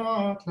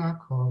Peanut,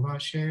 Lakova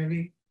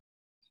Sheli.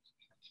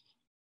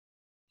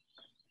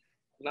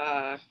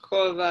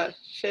 Lakova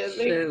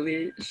Sheli.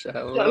 Sheli,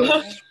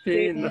 Shalosh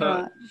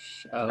Peanut,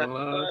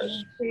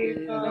 Shalosh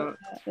Peanut,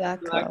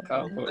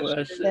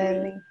 Lakova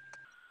Sheli.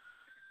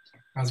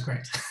 That was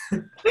great.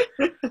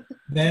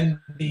 Then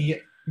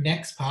the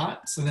next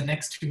part, so the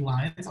next two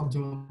lines, I'll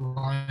do a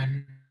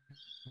line.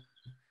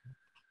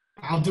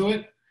 I'll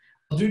do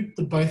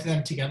the both of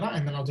them together,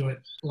 and then I'll do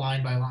it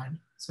line by line.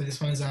 So this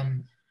one is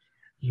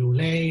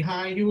Lulei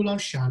hayu lo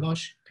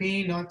shalosh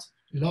peanut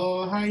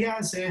lo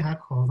haya ze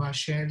hakova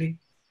sheli.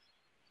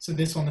 So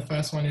this one, the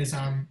first one is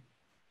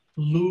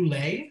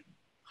Lulei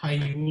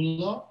hayu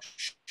lo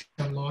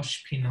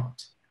shalosh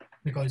peanut.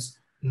 It goes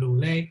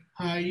Lulei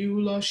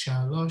hayu lo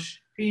shalosh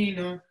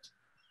peanut.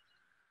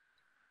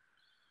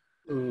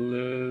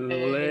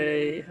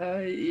 Lulei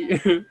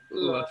hayu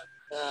lo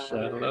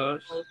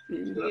shalosh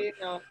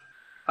peanut.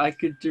 I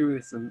could do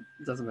with some,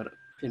 doesn't matter,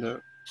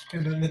 peanut.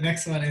 And then the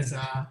next one is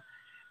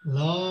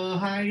Lo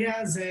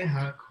haya ze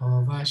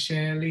hakova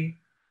sheli.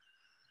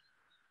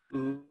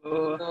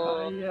 Lo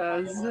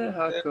haya ze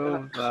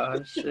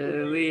hakova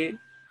sheli.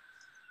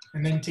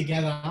 And then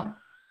together,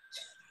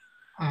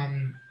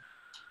 I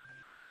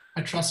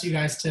trust you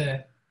guys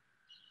to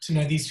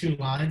know these two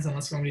lines,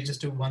 unless you want me to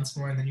just do it once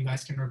more and then you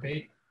guys can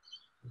repeat.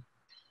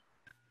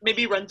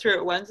 Maybe run through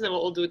it once and then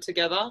we'll all do it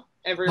together.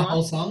 Everyone. The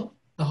whole song?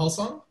 The whole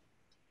song?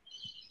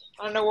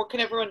 I don't know, what can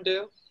everyone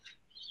do?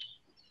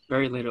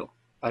 Very little.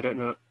 I don't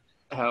know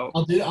how.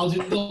 I'll do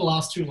the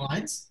last two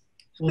lines.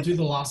 We'll do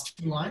the last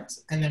two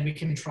lines, and then we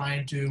can try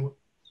and do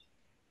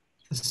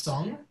the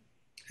song,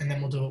 and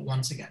then we'll do it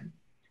once again.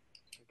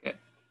 Okay.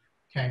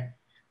 Okay.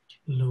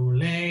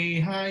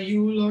 Lulei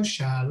hayu lo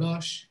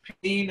shalosh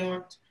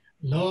peanut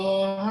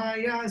lo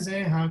haya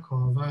ze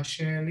hakova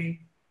sheli.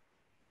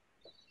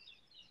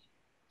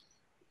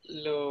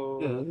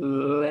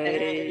 Lulei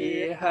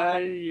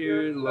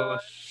hayu lo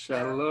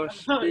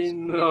shalosh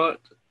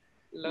peanut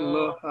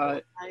lo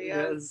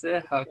haya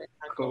ze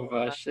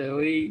hakova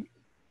sheli.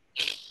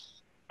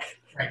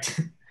 Right.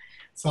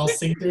 So I'll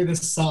sing through the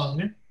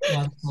song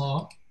once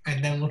more,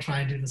 and then we'll try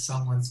and do the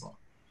song once more.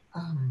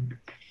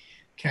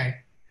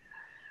 Okay.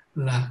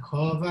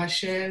 Lakova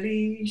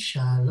sheli,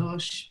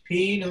 shalosh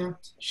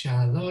peanut,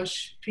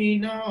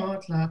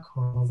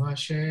 lakova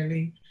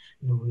sheli.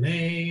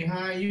 Lulei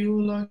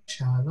hayu lo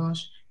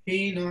shalosh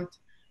peanut,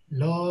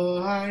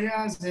 lo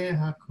haya ze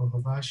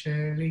hakova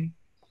sheli.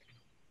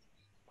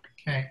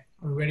 Okay,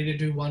 are we ready to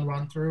do one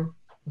run through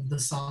of the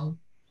song?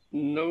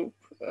 Nope.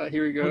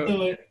 Here we We'll go.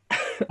 do it.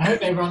 I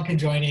hope everyone can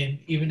join in,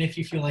 even if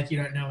you feel like you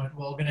don't know it.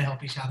 We're all going to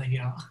help each other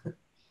here.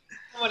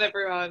 Come on,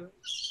 everyone.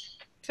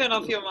 Turn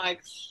off your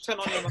mics. Turn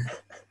on your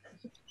mics.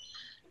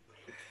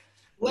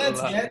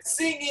 Let's get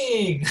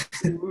singing.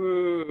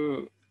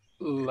 Woo.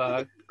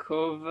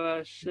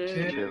 Lakova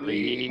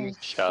sheli,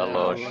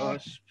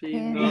 shalosh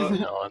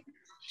peanut,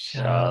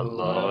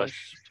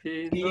 shalosh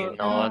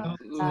peanut,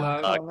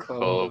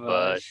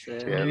 lakova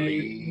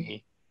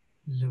sheli.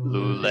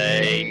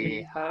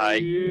 Lulei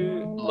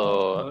hayu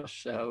lo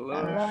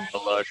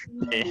shalosh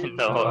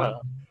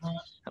peanut,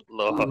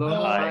 lo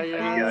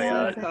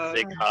haya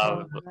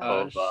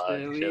zikava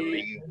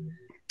sheli.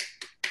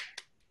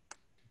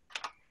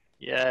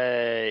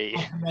 Yay!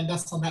 I'll commend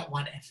us on that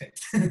one effort.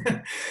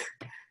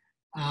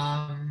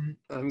 I'm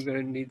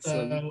gonna need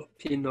some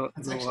peanut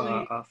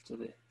noir after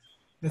this.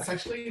 That's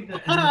actually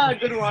the end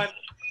Good one.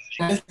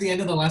 That is the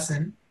end of the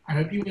lesson. I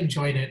hope you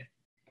enjoyed it.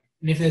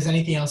 And if there's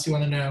anything else you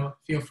want to know,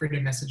 feel free to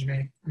message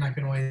me, and I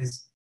can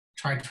always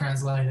try to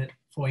translate it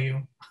for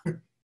you.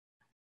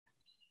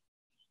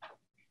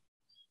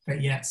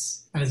 But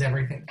yes, that is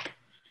everything.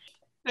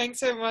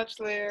 Thanks so much,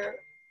 Leo.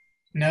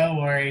 No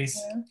worries.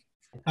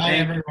 Bye,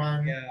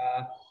 everyone.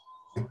 Yeah.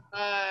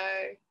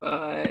 Bye.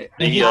 Bye.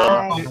 Thank you.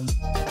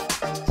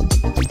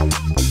 Bye.